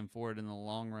been paying for it in the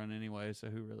long run anyway. So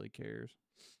who really cares?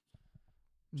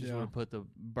 Just would Yeah. have put the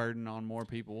burden on more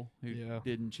people who Yeah.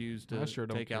 didn't choose I to sure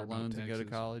don't take care out about loans and go to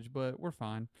taxes. college. But we're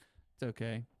fine. It's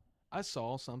okay. I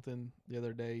saw something the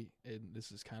other day, and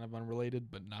this is kind of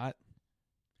unrelated, but not.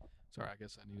 Sorry, I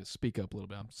guess I need to speak up a little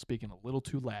bit. I'm speaking a little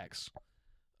too lax.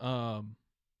 Sorry,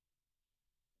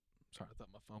 I thought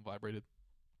my phone vibrated.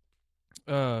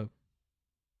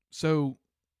 So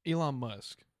Elon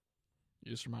Musk,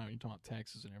 you just remind me, you're talking about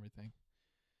taxes and everything.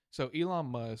 So Elon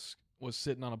Musk was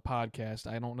sitting on a podcast.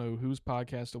 I don't know whose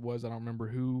podcast it was. I don't remember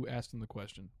who asked him the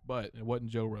question, but it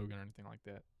wasn't Joe Rogan or anything like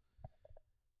that.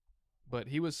 But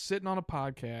he was sitting on a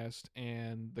podcast,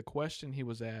 and the question he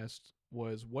was asked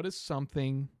was, what is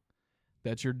something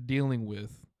that you're dealing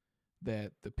with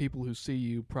that the people who see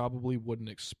you probably wouldn't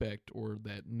expect, or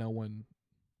that no one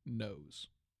knows?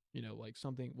 You know, like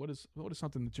something, what is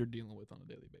something that you're dealing with on a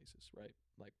daily basis, right?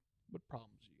 Like, what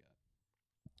problems you got?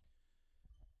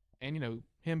 And, you know,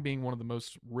 him being one of the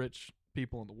most rich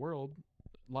people in the world,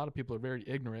 a lot of people are very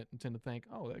ignorant and tend to think,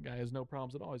 oh, that guy has no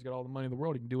problems at all. He's got all the money in the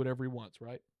world. He can do whatever he wants,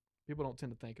 right? People don't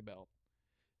tend to think about.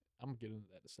 I'm going to get into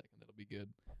that in a second. That'll be good.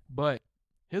 But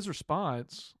his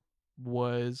response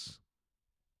was,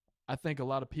 I think a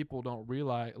lot of people don't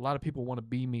realize, a lot of people want to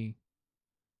be me,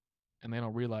 and they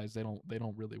don't realize they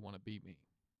don't really want to be me.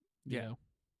 You know?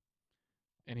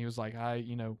 And he was like,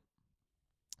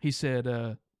 he said,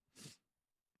 I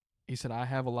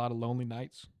have a lot of lonely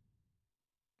nights.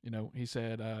 You know, he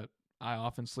said, I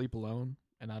often sleep alone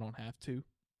and I don't have to.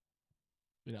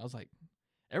 You know, I was like,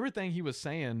 everything he was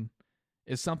saying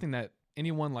is something that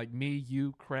anyone like me,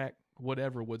 you, Crack,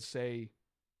 whatever would say.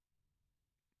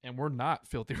 And we're not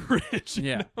filthy rich.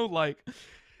 You know? Like,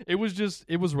 it was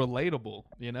relatable,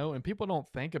 you know, and people don't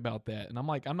think about that. And I'm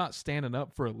like, I'm not standing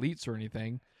up for elites or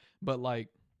anything, but like,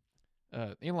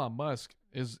 Elon Musk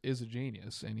is a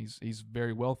genius, and he's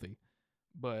very wealthy,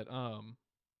 but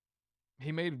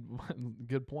he made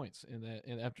good points in that.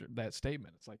 And after that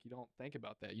statement, it's like, you don't think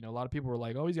about that. You know, a lot of people were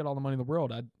like, "Oh, he's got all the money in the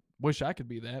world. I wish I could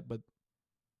be that," but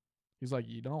he's like,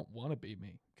 "You don't want to be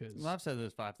me." Because I've said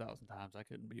this 5,000 times. I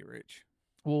couldn't be rich.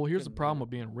 Well, here's the problem with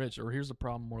being rich, or here's the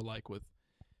problem more like with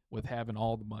having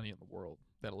all the money in the world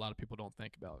that a lot of people don't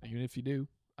think about. Even if you do,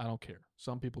 I don't care.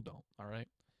 Some people don't. All right.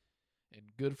 And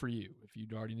good for you if you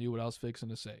already knew what I was fixing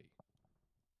to say.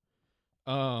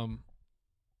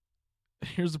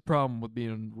 Here's the problem with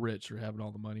being rich or having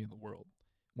all the money in the world.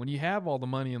 When you have all the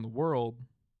money in the world,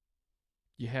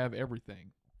 you have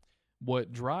everything.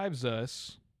 What drives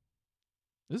us,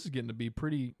 this is getting to be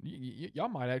pretty, y'all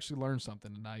might actually learn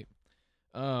something tonight.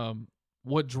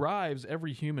 What drives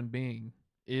every human being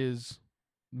is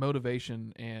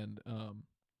motivation and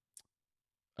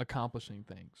accomplishing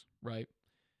things, right?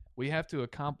 We have to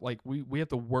we have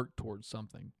to work towards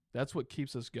something. That's what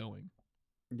keeps us going.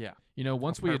 Yeah. You know,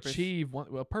 once we achieve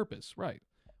a purpose, right?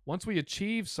 Once we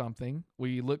achieve something,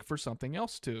 we look for something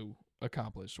else to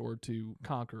accomplish or to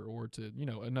conquer or to, you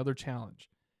know, another challenge.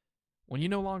 When you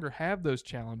no longer have those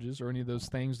challenges or any of those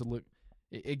things to look,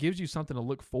 it gives you something to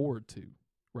look forward to,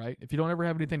 right? If you don't ever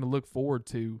have anything to look forward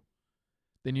to,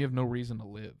 then you have no reason to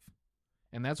live.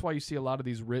 And that's why you see a lot of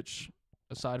these rich,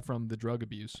 aside from the drug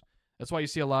abuse, that's why you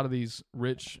see a lot of these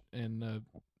rich and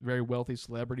very wealthy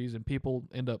celebrities, and people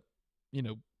end up, you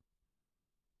know,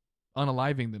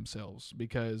 unaliving themselves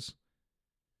because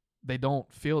they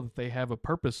don't feel that they have a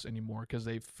purpose anymore because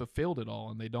they've fulfilled it all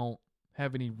and they don't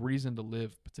have any reason to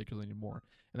live particularly anymore.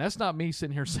 And that's not me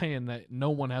sitting here saying that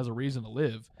no one has a reason to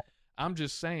live. I'm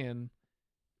just saying,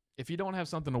 if you don't have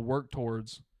something to work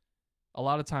towards, a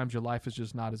lot of times your life is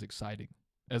just not as exciting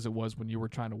as it was when you were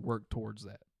trying to work towards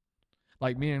that.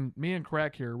 Like me and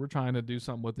Crack here, we're trying to do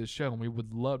something with this show, and we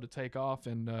would love to take off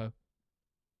and,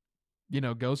 you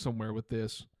know, go somewhere with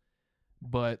this.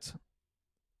 But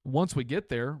once we get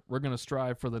there, we're going to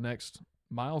strive for the next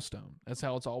milestone. That's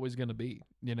how it's always going to be,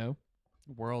 you know?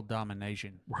 World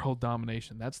domination. World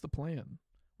domination. That's the plan.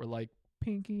 We're like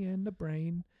Pinky and the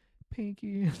Brain.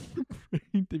 Pinky and the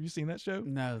Brain. Have you seen that show?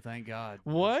 No, thank God.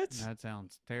 What? That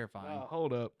sounds terrifying.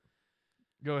 Hold up.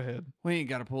 Go ahead. We ain't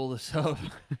got to pull this up.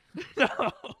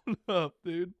 Hold up,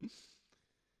 dude.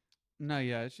 No,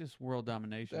 yeah, it's just world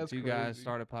domination. That's Two guys crazy.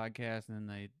 start a podcast and then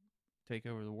they take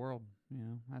over the world. You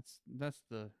know, that's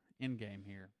the end game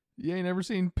here. You ain't ever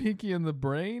seen Pinky and the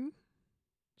Brain?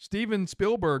 Steven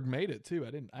Spielberg made it too.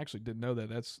 I didn't know that.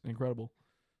 That's incredible.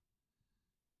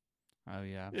 Oh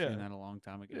yeah, I've Yeah. seen that a long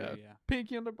time ago. Yeah. Yeah.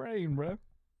 Pinky and the Brain, bro.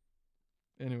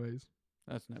 Anyways.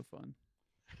 That's no fun.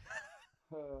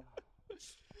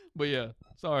 But yeah,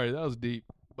 sorry, that was deep.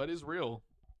 But it's real.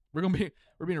 We're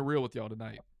being real with y'all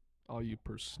tonight. All you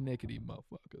persnickety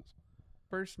motherfuckers.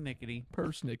 Persnickety.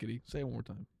 Persnickety. Say it one more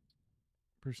time.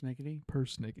 Persnickety?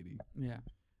 Persnickety. Yeah.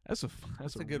 That's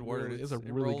a good word. Really, it's a It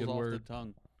really rolls good off word. the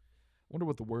tongue. Wonder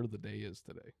what the word of the day is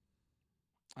today.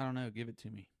 I don't know. Give it to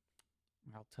me.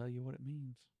 I'll tell you what it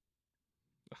means.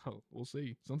 Oh, we'll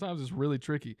see. Sometimes it's really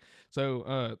tricky.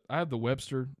 So I have the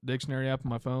Webster dictionary app on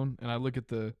my phone, and I look at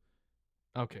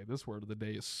this word of the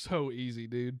day is so easy,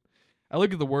 dude. I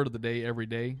look at the word of the day every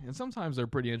day, and sometimes they're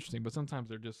pretty interesting, but sometimes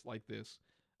they're just like this.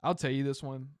 I'll tell you this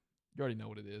one. You already know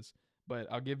what it is, but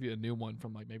I'll give you a new one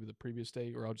from like maybe the previous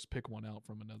day, or I'll just pick one out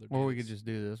from another day. Or we could just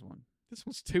do this one. This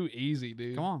one's too easy,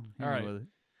 dude. Come on. All hit me right. with it.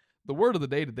 The word of the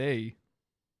day today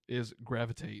is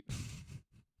gravitate.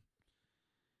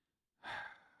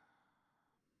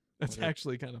 That's What a-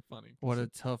 actually kind of funny. What a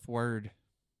tough word.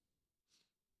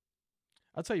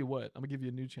 I'll tell you what. I'm gonna give you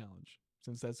a new challenge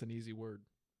since that's an easy word.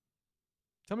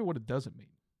 Tell me what it doesn't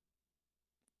mean.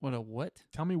 What a what?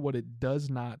 Tell me what it does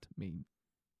not mean.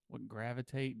 What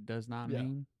gravitate does not Yeah.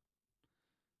 mean?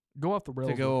 Go off the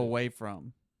rails. To go with it. away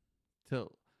from.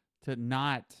 To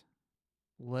not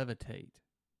levitate.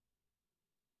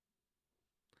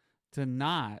 To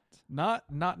not.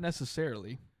 Not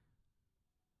necessarily.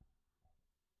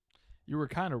 You were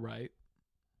kind of right.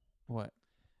 What?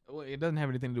 Well, it doesn't have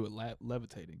anything to do with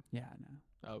levitating. Yeah, I know.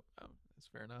 Oh, that's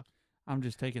fair enough. I'm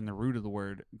just taking the root of the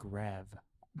word grav.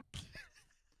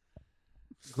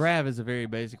 Grav is a very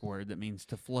basic word that means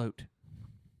to float.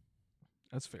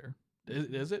 That's fair.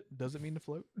 Is it? Does it mean to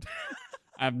float?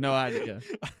 I have no idea.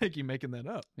 I think you're making that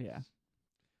up. Yeah.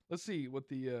 Let's see what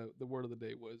the word of the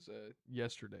day was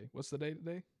yesterday. What's the day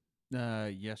today?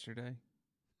 Yesterday.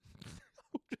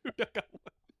 Dude, I got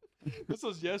one. This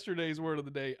was yesterday's word of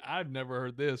the day. I've never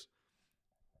heard this.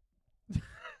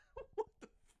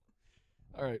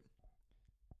 All right.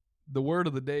 The word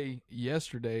of the day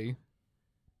yesterday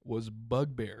was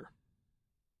bugbear.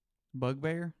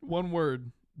 Bugbear? One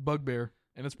word, bugbear,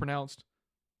 and it's pronounced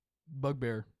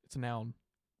bugbear. It's a noun.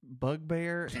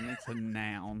 Bugbear, and it's a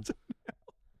noun.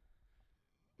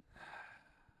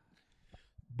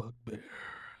 Bugbear. To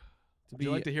Would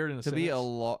you like to hear it in a to be a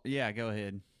sentence? yeah, go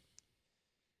ahead.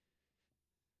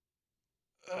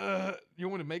 You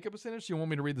want me to make up a sentence? Or you want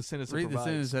me to read the sentence? Read it the provides?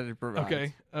 sentence that it provides.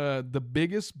 Okay. The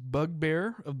biggest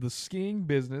bugbear of the skiing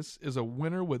business is a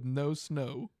winter with no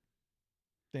snow.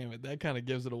 Damn it, that kind of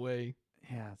gives it away.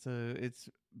 Yeah, so it's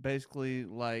basically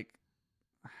like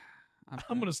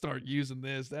I'm gonna start using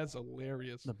this. That's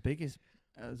hilarious. the biggest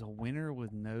is a winter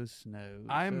with no snow.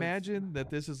 I So it's- imagine that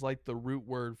this is like the root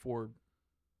word for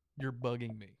 "you're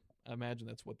bugging me." I imagine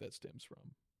that's what that stems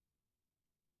from.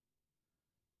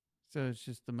 so it's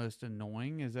just the most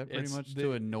annoying. Is that pretty It's much the-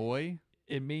 to annoy?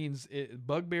 It means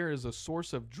bugbear is a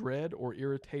source of dread or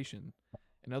irritation.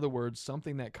 In other words,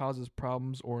 something that causes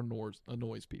problems or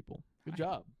annoys people. Good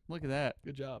job. Look at that.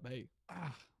 Good job. Hey,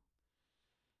 Ah.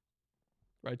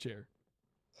 right chair.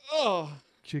 Oh,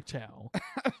 Chick chow.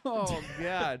 oh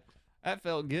God, that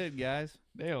felt good, guys.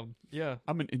 Damn. Yeah.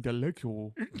 I'm an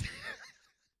intellectual.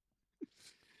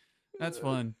 That's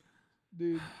fun.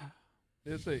 Dude.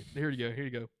 Here you go. Here you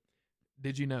go.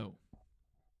 Did you know?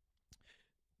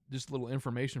 Just a little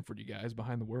information for you guys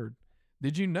behind the word.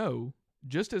 Did you know,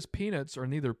 just as peanuts are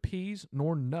neither peas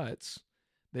nor nuts,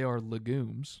 they are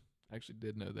legumes. I actually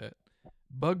did know that.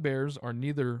 Bugbears are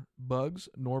neither bugs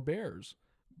nor bears.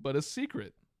 But a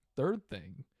secret, third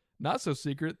thing, not so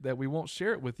secret that we won't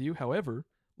share it with you. However,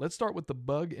 let's start with the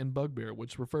bug in bugbear,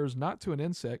 which refers not to an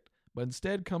insect, but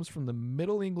instead comes from the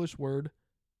Middle English word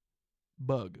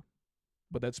bug.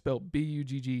 But that's spelled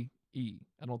B-U-G-G-E.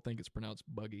 I don't think it's pronounced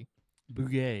buggy.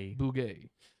 Bouguet. Bouguet.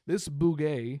 This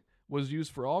bouguet was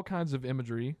used for all kinds of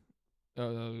imagery.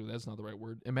 That's not the right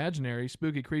word. Imaginary,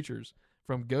 spooky creatures,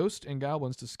 from ghosts and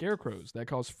goblins to scarecrows that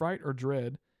cause fright or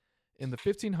dread In the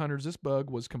 1500s, this bug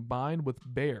was combined with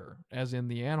bear, as in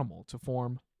the animal, to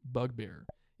form bugbear,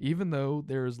 even though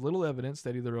there is little evidence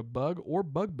that either a bug or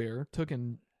bugbear took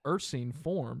an ursine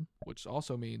form, which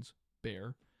also means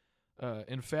bear.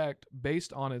 In fact,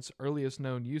 based on its earliest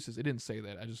known uses, it didn't say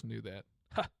that. I just knew that.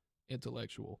 Ha!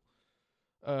 Intellectual.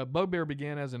 Bugbear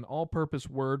began as an all-purpose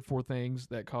word for things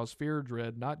that cause fear or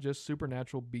dread, not just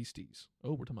supernatural beasties.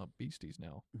 Oh, we're talking about beasties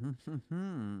now.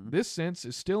 This sense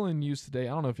is still in use today.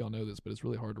 I don't know if y'all know this, but it's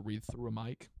really hard to read through a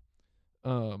mic.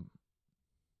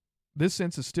 This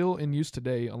sense is still in use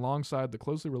today alongside the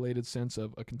closely related sense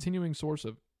of a continuing source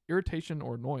of irritation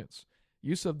or annoyance.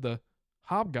 Use of the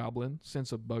hobgoblin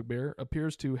sense of bugbear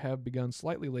appears to have begun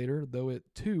slightly later, though it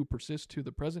too persists to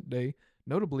the present day,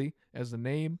 notably as the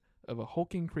name of a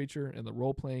hulking creature in the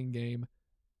role-playing game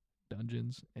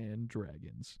Dungeons and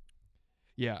Dragons.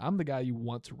 Yeah, I'm the guy you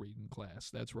want to read in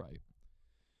class. That's right.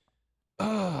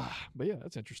 But yeah,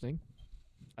 that's interesting.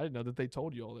 I didn't know that they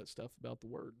told you all that stuff about the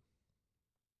word.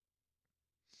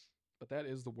 But that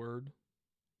is the word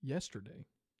yesterday.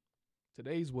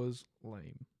 Today's was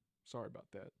lame. Sorry about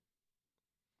that.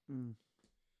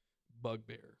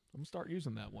 Bugbear. I'm going to start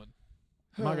using that one.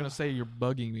 I'm not going to say you're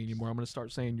bugging me anymore. I'm going to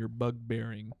start saying you're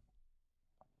bugbearing.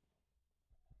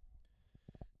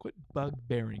 Quit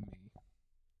bugbearing me.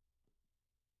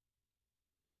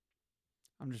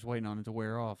 I'm just waiting on it to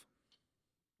wear off.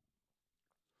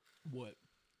 What?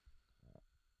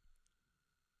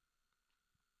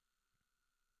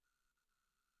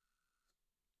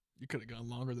 You could have gone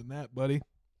longer than that, buddy.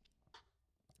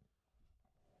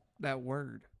 That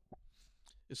word.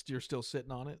 You're still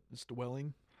sitting on it? It's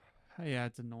dwelling? Yeah,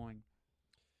 it's annoying.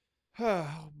 But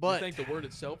But you think the word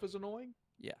itself is annoying?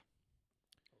 yeah.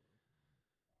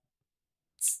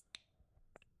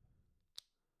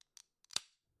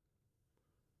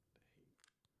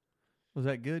 Was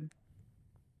that good?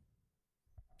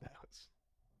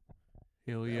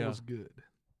 Hell That was good.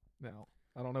 Now,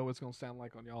 I don't know what it's going to sound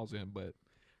like on y'all's end, but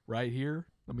right here,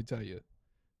 let me tell you,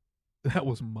 that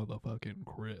was motherfucking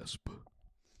crisp.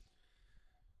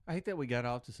 I hate that we got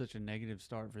off to such a negative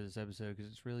start for this episode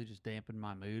because it's really just dampened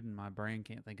my mood and my brain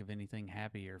can't think of anything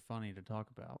happy or funny to talk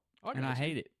about. And I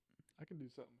hate it. I can do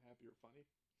something happy or funny.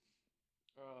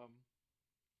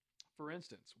 For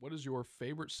instance, what is your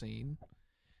favorite scene?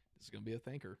 This is going to be a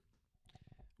thinker.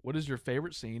 What is your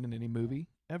favorite scene in any movie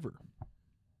ever?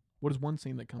 What is one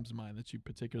scene that comes to mind that you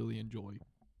particularly enjoy?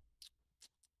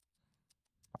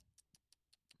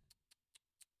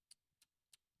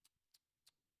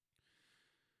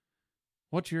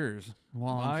 What's yours?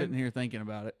 While I'm sitting here thinking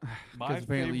about it. Because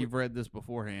apparently you've read this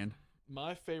beforehand.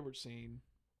 My favorite scene,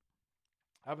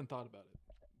 I haven't thought about it,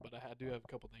 but I do have a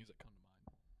couple things that come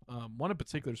to mind. One in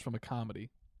particular is from a comedy,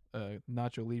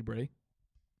 Nacho Libre.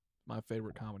 My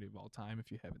favorite comedy of all time,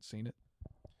 if you haven't seen it.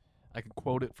 I can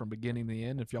quote it from beginning to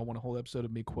end. If y'all want a whole episode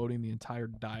of me quoting the entire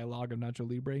dialogue of Nacho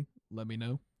Libre, let me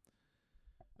know.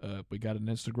 We got an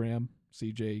Instagram,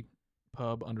 CJ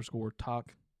Pub _talk,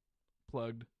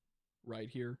 plugged right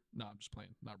here. No, I'm just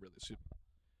playing. Not really.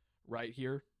 Right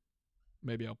here.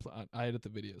 Maybe I edit the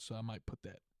video, so I might put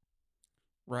that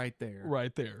right there.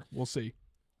 Right there. We'll see.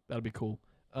 That'll be cool.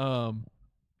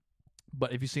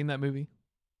 But have you seen that movie?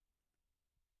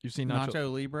 You've seen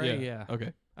Nacho Libre? Yeah.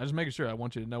 Okay. I'm just making sure. I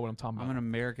want you to know what I'm talking about. I'm an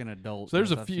American adult. So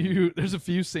there's a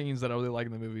few scenes that I really like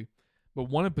in the movie, but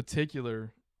one in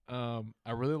particular, I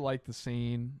really like the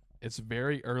scene. It's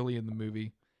very early in the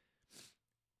movie.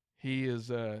 He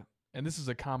is, and this is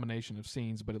a combination of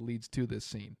scenes, but it leads to this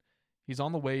scene. He's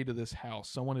on the way to this house.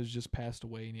 Someone has just passed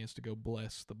away, and he has to go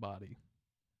bless the body.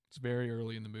 It's very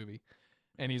early in the movie,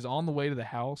 and he's on the way to the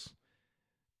house.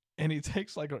 And he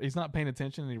takes he's not paying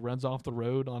attention and he runs off the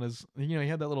road on his, he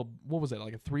had that little, what was that,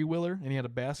 like a 3-wheeler? And he had a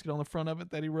basket on the front of it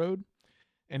that he rode.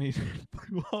 And he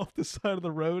flew off the side of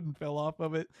the road and fell off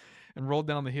of it and rolled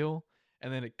down the hill.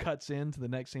 And then it cuts into the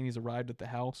next scene. He's arrived at the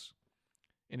house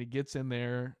and he gets in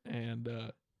there and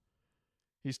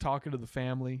he's talking to the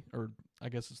family, or I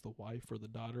guess it's the wife or the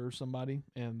daughter or somebody.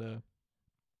 And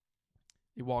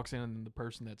he walks in and the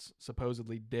person that's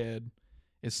supposedly dead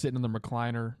is sitting in the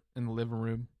recliner in the living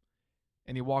room.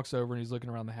 And he walks over and he's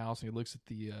looking around the house and he looks at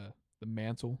the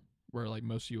mantle where like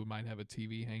most of you might have a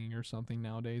TV hanging or something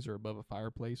nowadays, or above a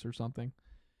fireplace or something,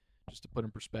 just to put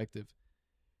in perspective.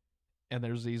 And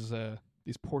there's these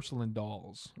porcelain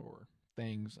dolls or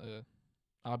things,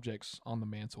 objects on the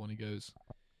mantle, and he goes,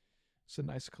 "It's a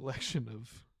nice collection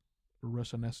of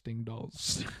Russian nesting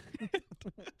dolls."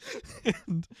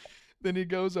 And then he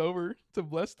goes over to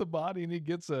bless the body and he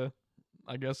gets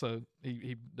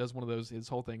he does one of those, his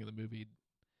whole thing in the movie,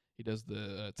 he does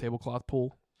the tablecloth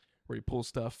pull where he pulls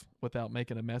stuff without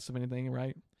making a mess of anything,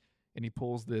 right? And he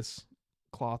pulls this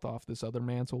cloth off this other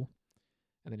mantle,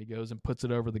 and then he goes and puts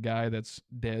it over the guy that's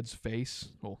dead's face.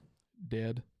 Well,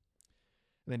 dead.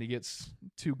 And then he gets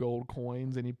 2 gold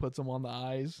coins and he puts them on the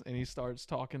eyes, and he starts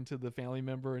talking to the family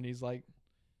member, and he's like,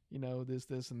 you know,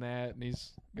 this, and that, and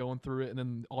he's going through it, and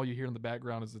then all you hear in the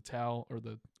background is the towel or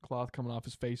the cloth coming off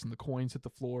his face, and the coins hit the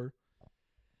floor.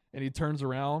 And he turns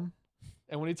around,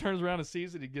 and when he turns around and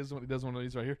sees it, he does one of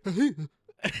these right here.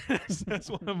 That's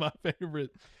one of my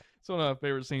favorite. It's one of my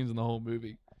favorite scenes in the whole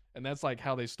movie, and that's like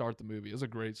how they start the movie. It's a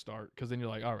great start because then you're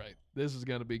like, all right, this is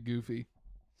gonna be goofy.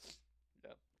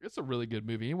 Yeah, it's a really good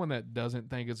movie. Anyone that doesn't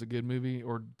think it's a good movie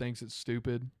or thinks it's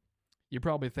stupid, you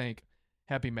probably think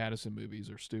Happy Madison movies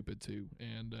are stupid too,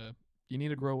 and you need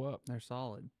to grow up. They're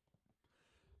solid.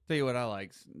 Tell you what I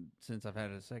like, since I've had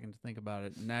a second to think about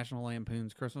it. National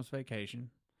Lampoon's Christmas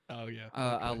Vacation. Oh yeah,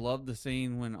 I love the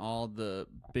scene when all the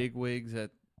bigwigs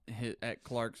at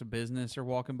Clark's business are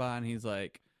walking by, and he's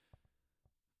like,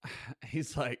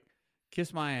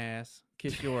 "Kiss my ass,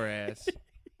 kiss your ass."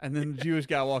 And then the Jewish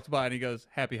guy walks by and he goes,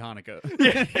 "Happy Hanukkah."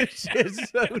 Yeah. It's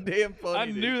just so damn funny. I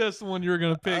knew that's the one you were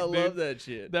gonna pick. I dude. love that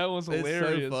shit. That was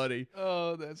hilarious. It's so funny.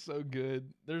 Oh, that's so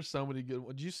good. There's so many good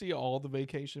ones. Did you see all the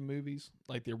vacation movies?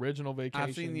 Like the original Vacation?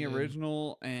 I've seen the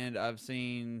original, and I've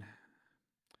seen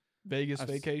Vegas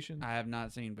Vacation. I have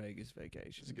not seen Vegas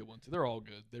Vacation. It's a good one too. They're all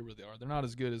good. They really are. They're not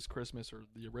as good as Christmas or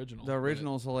the original. The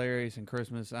original's hilarious, and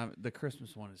Christmas. The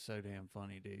Christmas one is so damn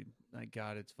funny, dude. Like,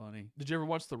 God, it's funny. Did you ever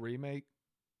watch the remake?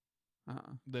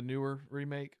 The newer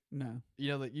remake? No.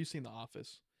 You know that you've seen The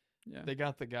Office. Yeah. They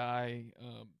got the guy.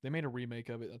 They made a remake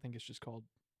of it. I think it's just called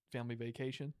Family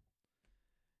Vacation.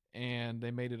 And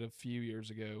they made it a few years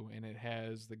ago, and it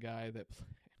has the guy that,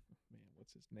 man,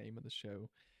 what's his name of the show?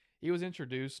 He was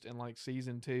introduced in like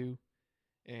season 2,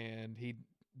 and he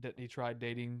tried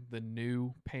dating the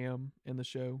new Pam in the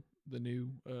show, the new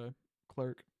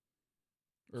clerk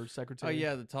or secretary. Oh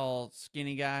yeah, the tall,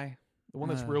 skinny guy. The one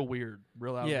that's real weird,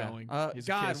 real outgoing. He's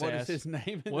God, what is his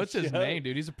name? What's his name,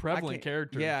 dude? He's a prevalent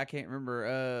character. Yeah, I can't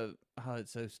remember. Oh,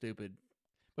 it's so stupid.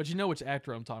 But you know which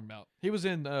actor I'm talking about. He was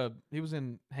in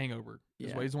Hangover.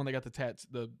 Yeah. He's the one that got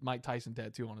the Mike Tyson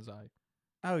tattoo on his eye.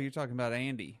 Oh, you're talking about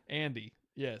Andy. Andy.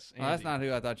 Yes. Andy. Oh, that's not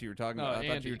who I thought you were talking about. I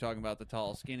thought Andy. you were talking about the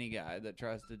tall, skinny guy that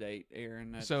tries to date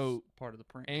Aaron. That's so part of the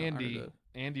prank.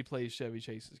 Andy plays Chevy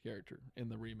Chase's character in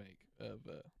the remake of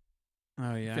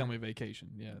Oh yeah, Family Vacation.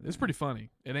 Yeah, it's pretty funny.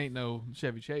 It ain't no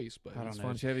Chevy Chase, but I don't it's know.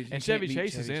 funny. Chevy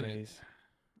Chase is in it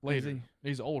later. Is he?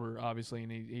 He's older, obviously,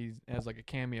 and he has like a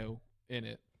cameo in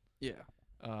it. Yeah.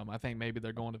 I think maybe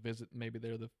they're going to visit. Maybe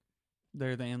they're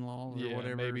the in-laws or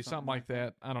whatever. Maybe something like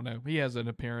that. I don't know. He has an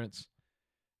appearance.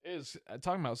 Is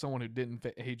talking about someone who didn't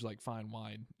age like fine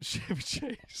wine. Chevy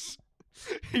Chase.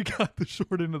 He got the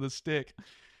short end of the stick.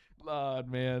 God,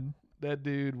 man, that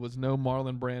dude was no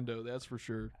Marlon Brando. That's for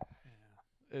sure.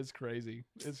 It's crazy.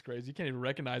 It's crazy. You can't even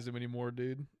recognize him anymore,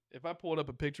 dude. If I pulled up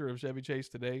a picture of Chevy Chase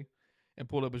today and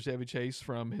pulled up a Chevy Chase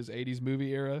from his 80s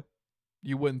movie era,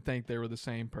 you wouldn't think they were the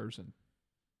same person.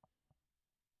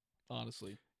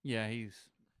 Honestly. Yeah, he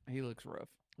looks rough.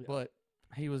 Yeah. But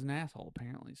he was an asshole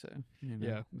apparently, so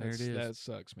Yeah, there it is. That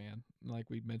sucks, man. Like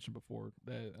we mentioned before,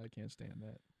 that I can't stand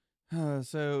that.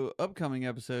 So upcoming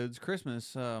episodes,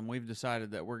 Christmas, we've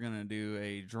decided that we're gonna do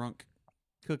a drunk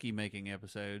cookie making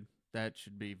episode. That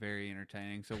should be very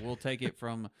entertaining. So we'll take it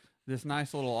from this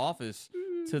nice little office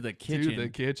to the kitchen. To the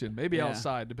kitchen. Maybe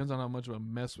outside. Depends on how much of a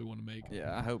mess we want to make.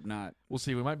 Yeah, I hope not. We'll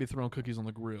see. We might be throwing cookies on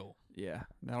the grill. Yeah,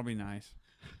 that'll be nice.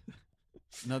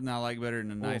 Nothing I like better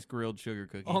than a nice grilled sugar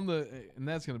cookie. And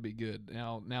that's going to be good.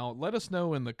 Now, let us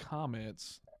know in the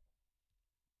comments.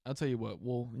 I'll tell you what.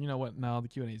 Well, you know what? No, the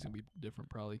Q&A is going to be different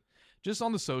probably. Just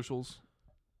on the socials,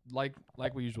 like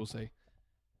we usually say,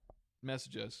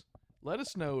 message us. Let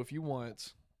us know if you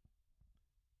want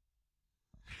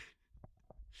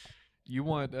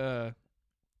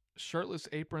shirtless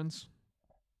aprons,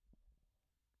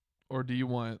 or do you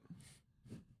want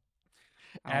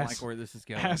I don't like where this is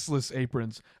going. assless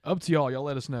aprons? Up to y'all. Y'all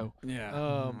let us know. Yeah,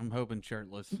 I'm hoping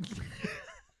shirtless.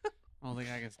 I don't think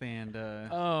I can stand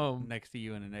next to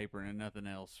you in an apron and nothing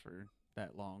else for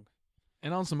that long.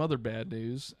 And on some other bad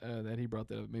news that he brought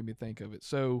that up, made me think of it.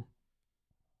 So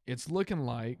it's looking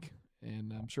like,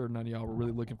 and I'm sure none of y'all were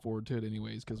really looking forward to it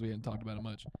anyways because we hadn't talked about it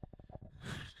much.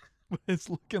 But it's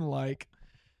looking like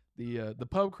the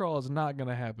pub crawl is not going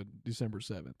to happen December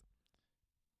 7th.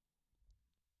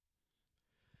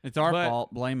 It's our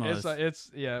fault. Blame us.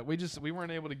 We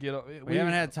weren't able to get. We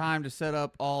haven't had time to set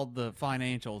up all the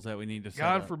financials that we need to set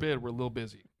up. God forbid we're a little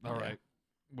busy. All right.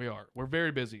 We are. We're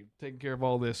very busy taking care of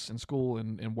all this in school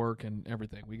and work and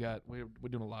everything. We're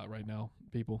doing a lot right now,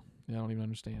 people. I don't even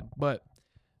understand. But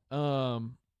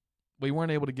we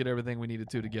weren't able to get everything we needed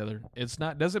to together.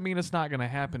 Doesn't mean it's not going to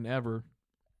happen ever.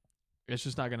 It's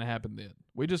just not going to happen then.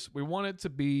 We want it to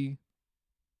be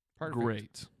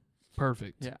great.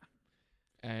 Perfect. Yeah.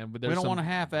 But we don't want to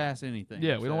half-ass anything.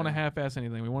 Yeah, we don't want to half-ass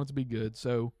anything. We want it to be good.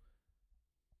 So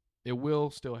it will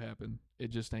still happen.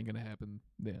 It just ain't going to happen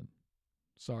then.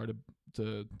 Sorry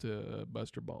to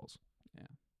bust your balls.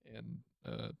 Yeah.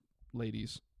 And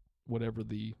ladies, whatever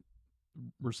the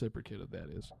reciprocate of that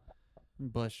is.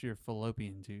 Bust your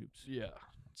fallopian tubes. Yeah,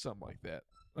 something like that.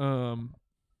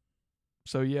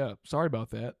 So yeah, sorry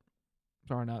about that.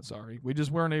 Sorry, not sorry. We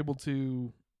just weren't able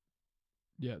to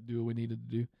do what we needed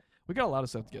to do. We got a lot of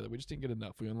stuff together. We just didn't get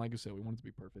enough. And like I said, we wanted it to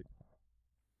be perfect.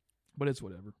 But it's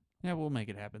whatever. Yeah, we'll make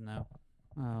it happen though.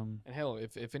 And hell,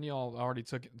 if any of y'all already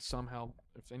took it somehow,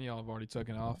 if any of y'all have already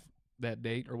taken off that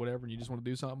date or whatever, and you just want to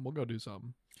do something, we'll go do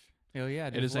something. Hell yeah,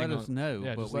 just let us know.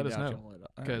 Yeah, just let us know.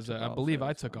 Because I believe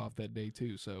I took off that day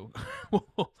too, so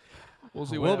we'll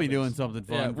see. We'll be doing something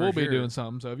fun. Yeah, we'll be doing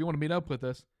something. So if you want to meet up with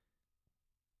us,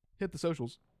 hit the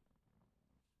socials.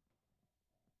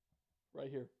 Right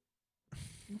here.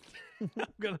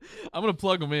 I'm gonna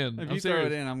plug them in. If you throw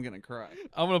it in, I'm gonna cry.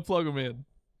 I'm gonna plug them in.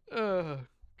 God.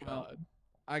 Well,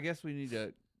 I guess we need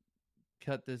to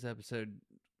cut this episode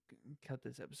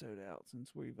out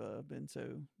since we've been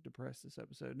so depressed this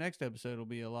episode. Next episode will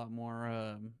be a lot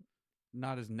more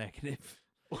not as negative.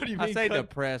 What do you mean? I say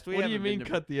depressed. What do you mean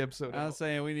cut the episode out? I was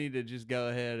saying we need to just go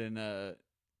ahead and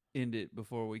end it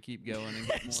before we keep going and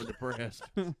get more depressed.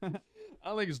 I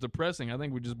don't think it's depressing. I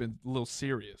think we've just been a little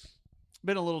serious.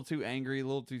 Been a little too angry, a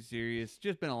little too serious.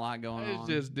 Just been a lot going on. It's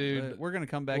just, dude. But we're gonna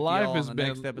come back. Life to y'all has on the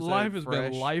been next episode life has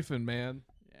fresh. been lifing, man.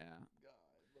 Yeah.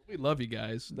 We love you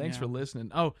guys. Thanks for Yeah.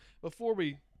 listening. Oh, before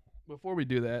we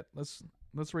do that, let's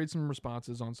read some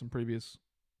responses on some previous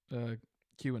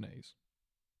Q&As.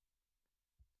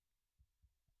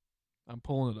 I'm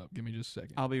pulling it up. Give me just a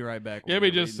second. I'll be right back. Give me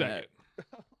just a second.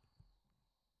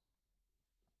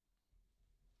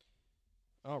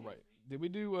 All right. Did we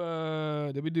do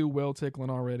well tickling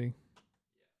already?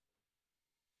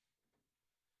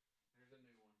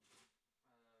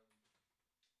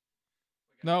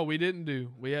 No, we didn't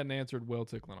do. We hadn't answered well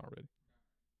tickling already.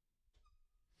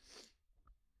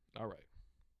 All right.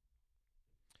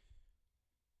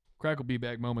 Crack will be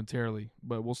back momentarily,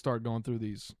 but we'll start going through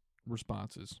these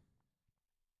responses.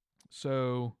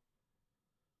 So,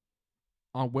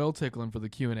 on well tickling for the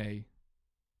Q&A,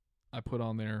 I put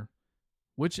on there,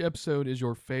 which episode is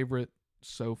your favorite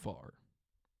so far?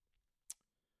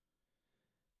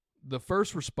 The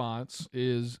first response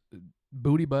is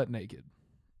booty butt naked.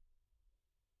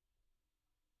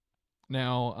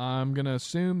 Now, I'm going to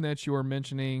assume that you're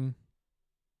mentioning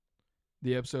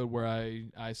the episode where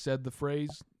I said the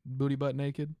phrase booty butt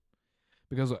naked,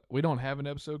 because we don't have an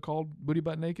episode called Booty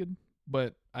Butt Naked,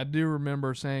 but I do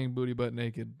remember saying booty butt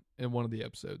naked in one of the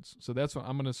episodes. So that's what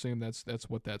I'm going to assume that's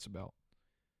what that's about.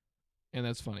 And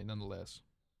that's funny nonetheless.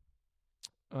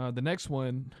 The next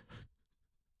one,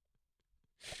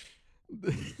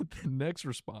 the next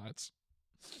response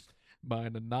by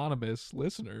an anonymous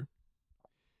listener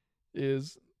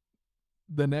is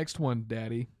the next one,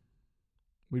 Daddy.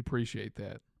 We appreciate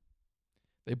that.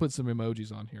 They put some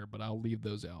emojis on here, but I'll leave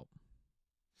those out.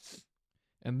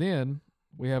 And then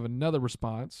we have another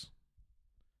response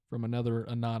from another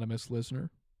anonymous listener.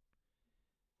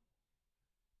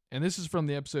 And this is from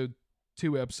the episode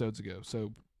 2 episodes ago,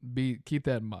 so keep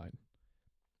that in mind.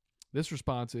 This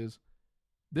response is,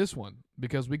 this one,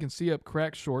 because we can see up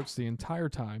Crack shorts the entire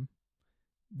time.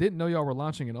 Didn't know y'all were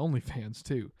launching an OnlyFans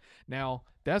too. Now,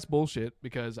 that's bullshit,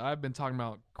 because I've been talking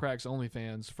about Crack's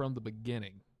OnlyFans from the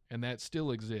beginning, and that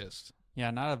still exists.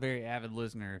 Yeah, not a very avid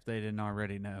listener if they didn't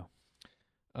already know.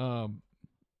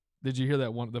 Did you hear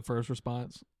the first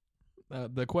response?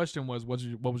 The question was, what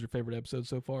was your favorite episode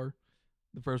so far?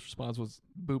 The first response was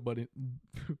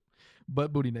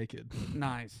butt booty naked.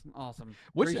 Nice. Awesome.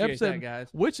 Which Appreciate episode, that, guys?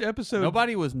 Which episode?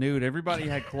 Nobody was nude. Everybody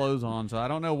had clothes on, so I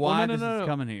don't know why this is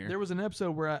coming here. There was an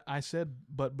episode where I said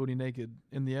butt booty naked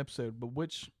in the episode, but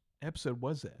which episode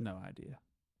was that? No idea.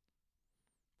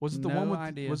 Was it the No one with?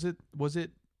 idea. Was it?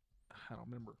 I don't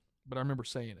remember, but I remember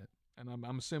saying it, and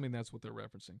I'm assuming that's what they're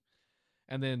referencing.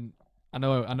 And then I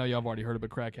know y'all have already heard it, but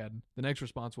Crack had the next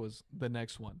response was the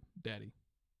next one, Daddy.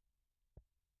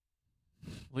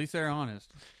 At least they're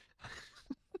honest.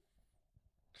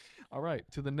 All right,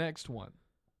 to the next one.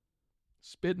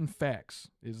 Spittin' Facts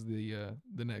is the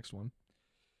next one.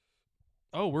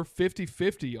 Oh, we're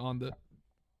 50-50 on the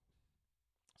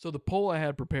So the poll I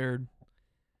had prepared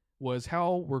was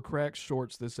how were Crack's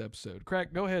shorts this episode?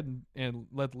 Crack, go ahead and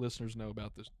let the listeners know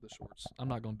about the shorts. I'm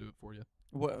not going to do it for you.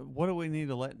 What do we need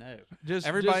to let know? Just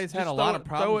Everybody's had a lot of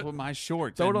problems it, with my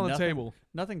shorts. Throw it and on the table.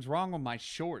 Nothing's wrong with my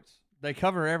shorts. They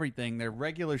cover everything. They're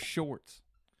regular shorts.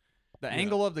 The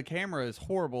angle of the camera is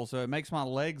horrible, so it makes my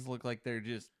legs look like they're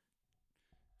just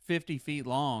 50 feet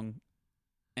long,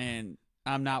 and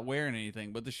I'm not wearing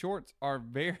anything. But the shorts are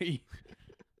very,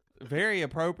 very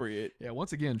appropriate. Yeah,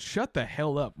 once again, shut the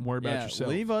hell up and worry about yourself.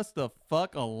 Leave us the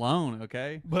fuck alone,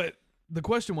 okay? But the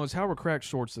question was, how were Crack's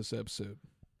shorts this episode?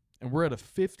 And we're at a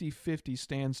 50-50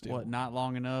 standstill. What, not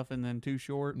long enough and then too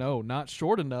short? No, not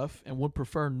short enough and would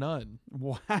prefer none.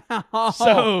 Wow.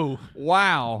 So,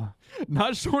 wow.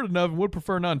 Not short enough and would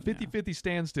prefer none. 50-50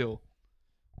 standstill.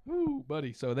 Woo,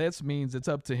 buddy. So that means it's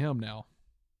up to him now.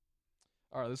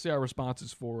 All right, let's see our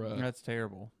responses for... That's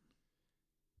terrible.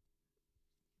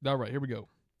 All right, here we go.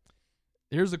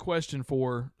 Here's the question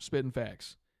for Spittin'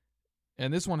 Facts.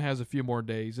 And this one has a few more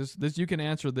days. This you can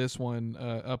answer this one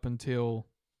up until...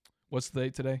 What's the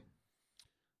date today?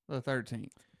 The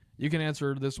 13th. You can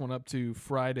answer this one up to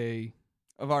Friday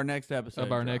of our next episode.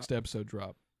 Next episode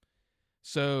drop.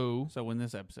 So when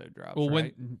this episode drops, well,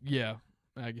 right?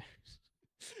 I guess.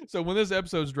 So when this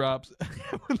episode drops,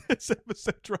 this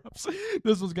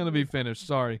one's going to be finished.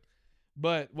 Sorry.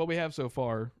 But what we have so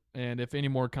far, and if any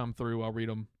more come through, I'll read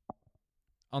them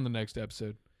on the next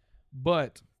episode.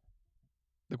 But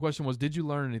the question was, did you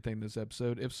learn anything this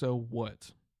episode? If so,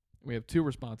 what? We have 2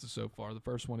 responses so far. The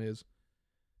first one is,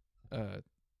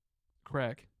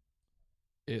 Crack,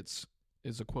 is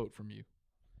a quote from you.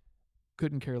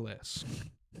 Couldn't care less.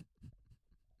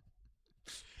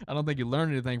 I don't think you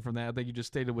learned anything from that. I think you just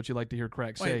stated what you like to hear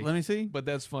Crack say. Wait, let me see. But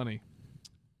that's funny.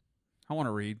 I want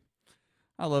to read.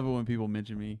 I love it when people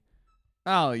mention me.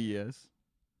 Oh, yes.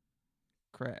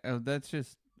 Crack. Oh, that's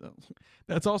just...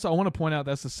 That's also, I want to point out,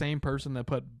 that's the same person that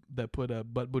put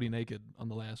butt booty naked on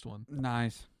the last one.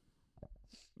 Nice.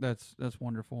 That's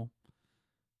wonderful.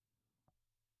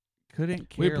 Couldn't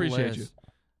care We appreciate less. you.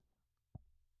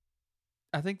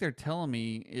 I think they're telling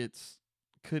me it's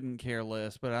couldn't care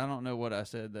less, but I don't know what I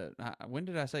said. When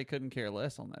did I say couldn't care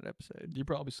less on that episode? You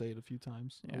probably say it a few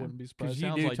times. Yeah. I wouldn't be surprised. Because you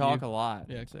Sounds do like talk a lot.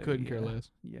 Yeah, so, couldn't care less.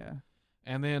 Yeah.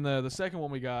 And then the second one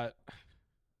we got,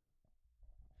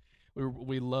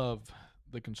 we love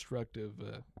the constructive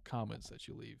comments that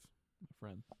you leave, my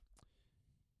friend.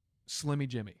 Slimmy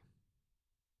Jimmy.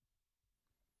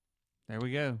 There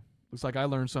we go. Looks like I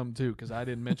learned something too, because I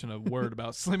didn't mention a word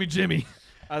about Slimmy Jimmy.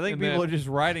 I think people are just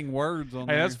writing words on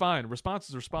Hey, there. that's fine. Response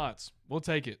is response. We'll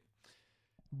take it.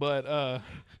 But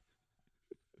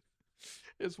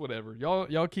it's whatever.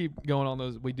 Y'all keep going on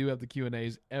those. We do have the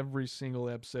Q&As every single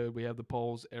episode. We have the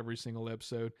polls every single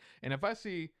episode. And if I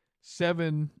see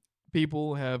 7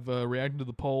 people have reacted to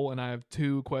the poll and I have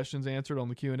 2 questions answered on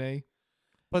the Q&A,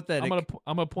 pathetic.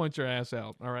 I'm gonna point your ass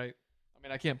out. All right. I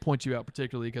mean, I can't point you out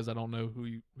particularly because I don't know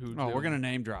who's we're gonna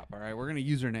name drop. All right, we're gonna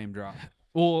username drop.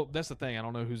 Well, that's the thing. I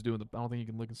don't know who's doing I don't think you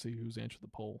can look and see who's answered the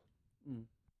poll.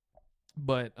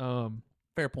 But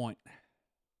fair point.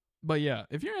 But yeah,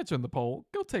 if you're answering the poll,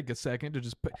 go take a second to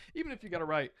just put, even if you got to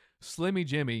write Slimmy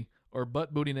Jimmy or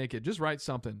Butt Booty Naked, just write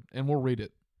something and we'll read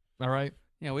it. All right.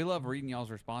 Yeah, we love reading y'all's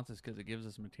responses because it gives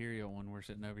us material when we're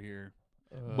sitting over here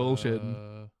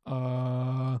bullshitting.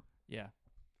 Yeah.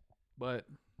 But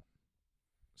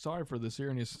sorry for the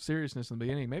seriousness in the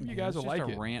beginning. Maybe you guys will it's like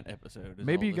just it. a rant episode.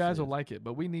 Maybe you guys will like it,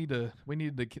 but we need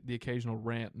the occasional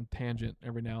rant and tangent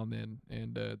every now and then,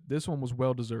 and this one was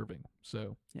well deserving.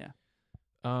 So yeah,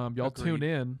 y'all Agreed. tune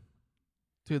in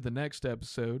to the next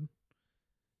episode,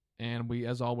 and we,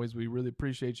 as always, we really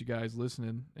appreciate you guys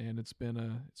listening, and it's been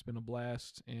a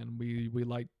blast, and we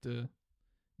liked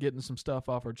getting some stuff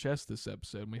off our chest this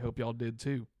episode, and we hope y'all did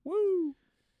too. Woo!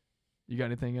 You got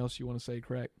anything else you want to say,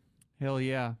 Crack? Hell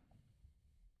yeah.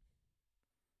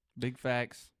 Big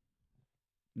facts.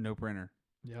 No printer.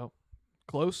 Yep.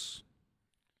 Close,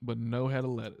 but no head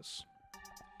of lettuce.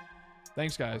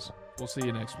 Thanks, guys. We'll see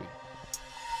you next week.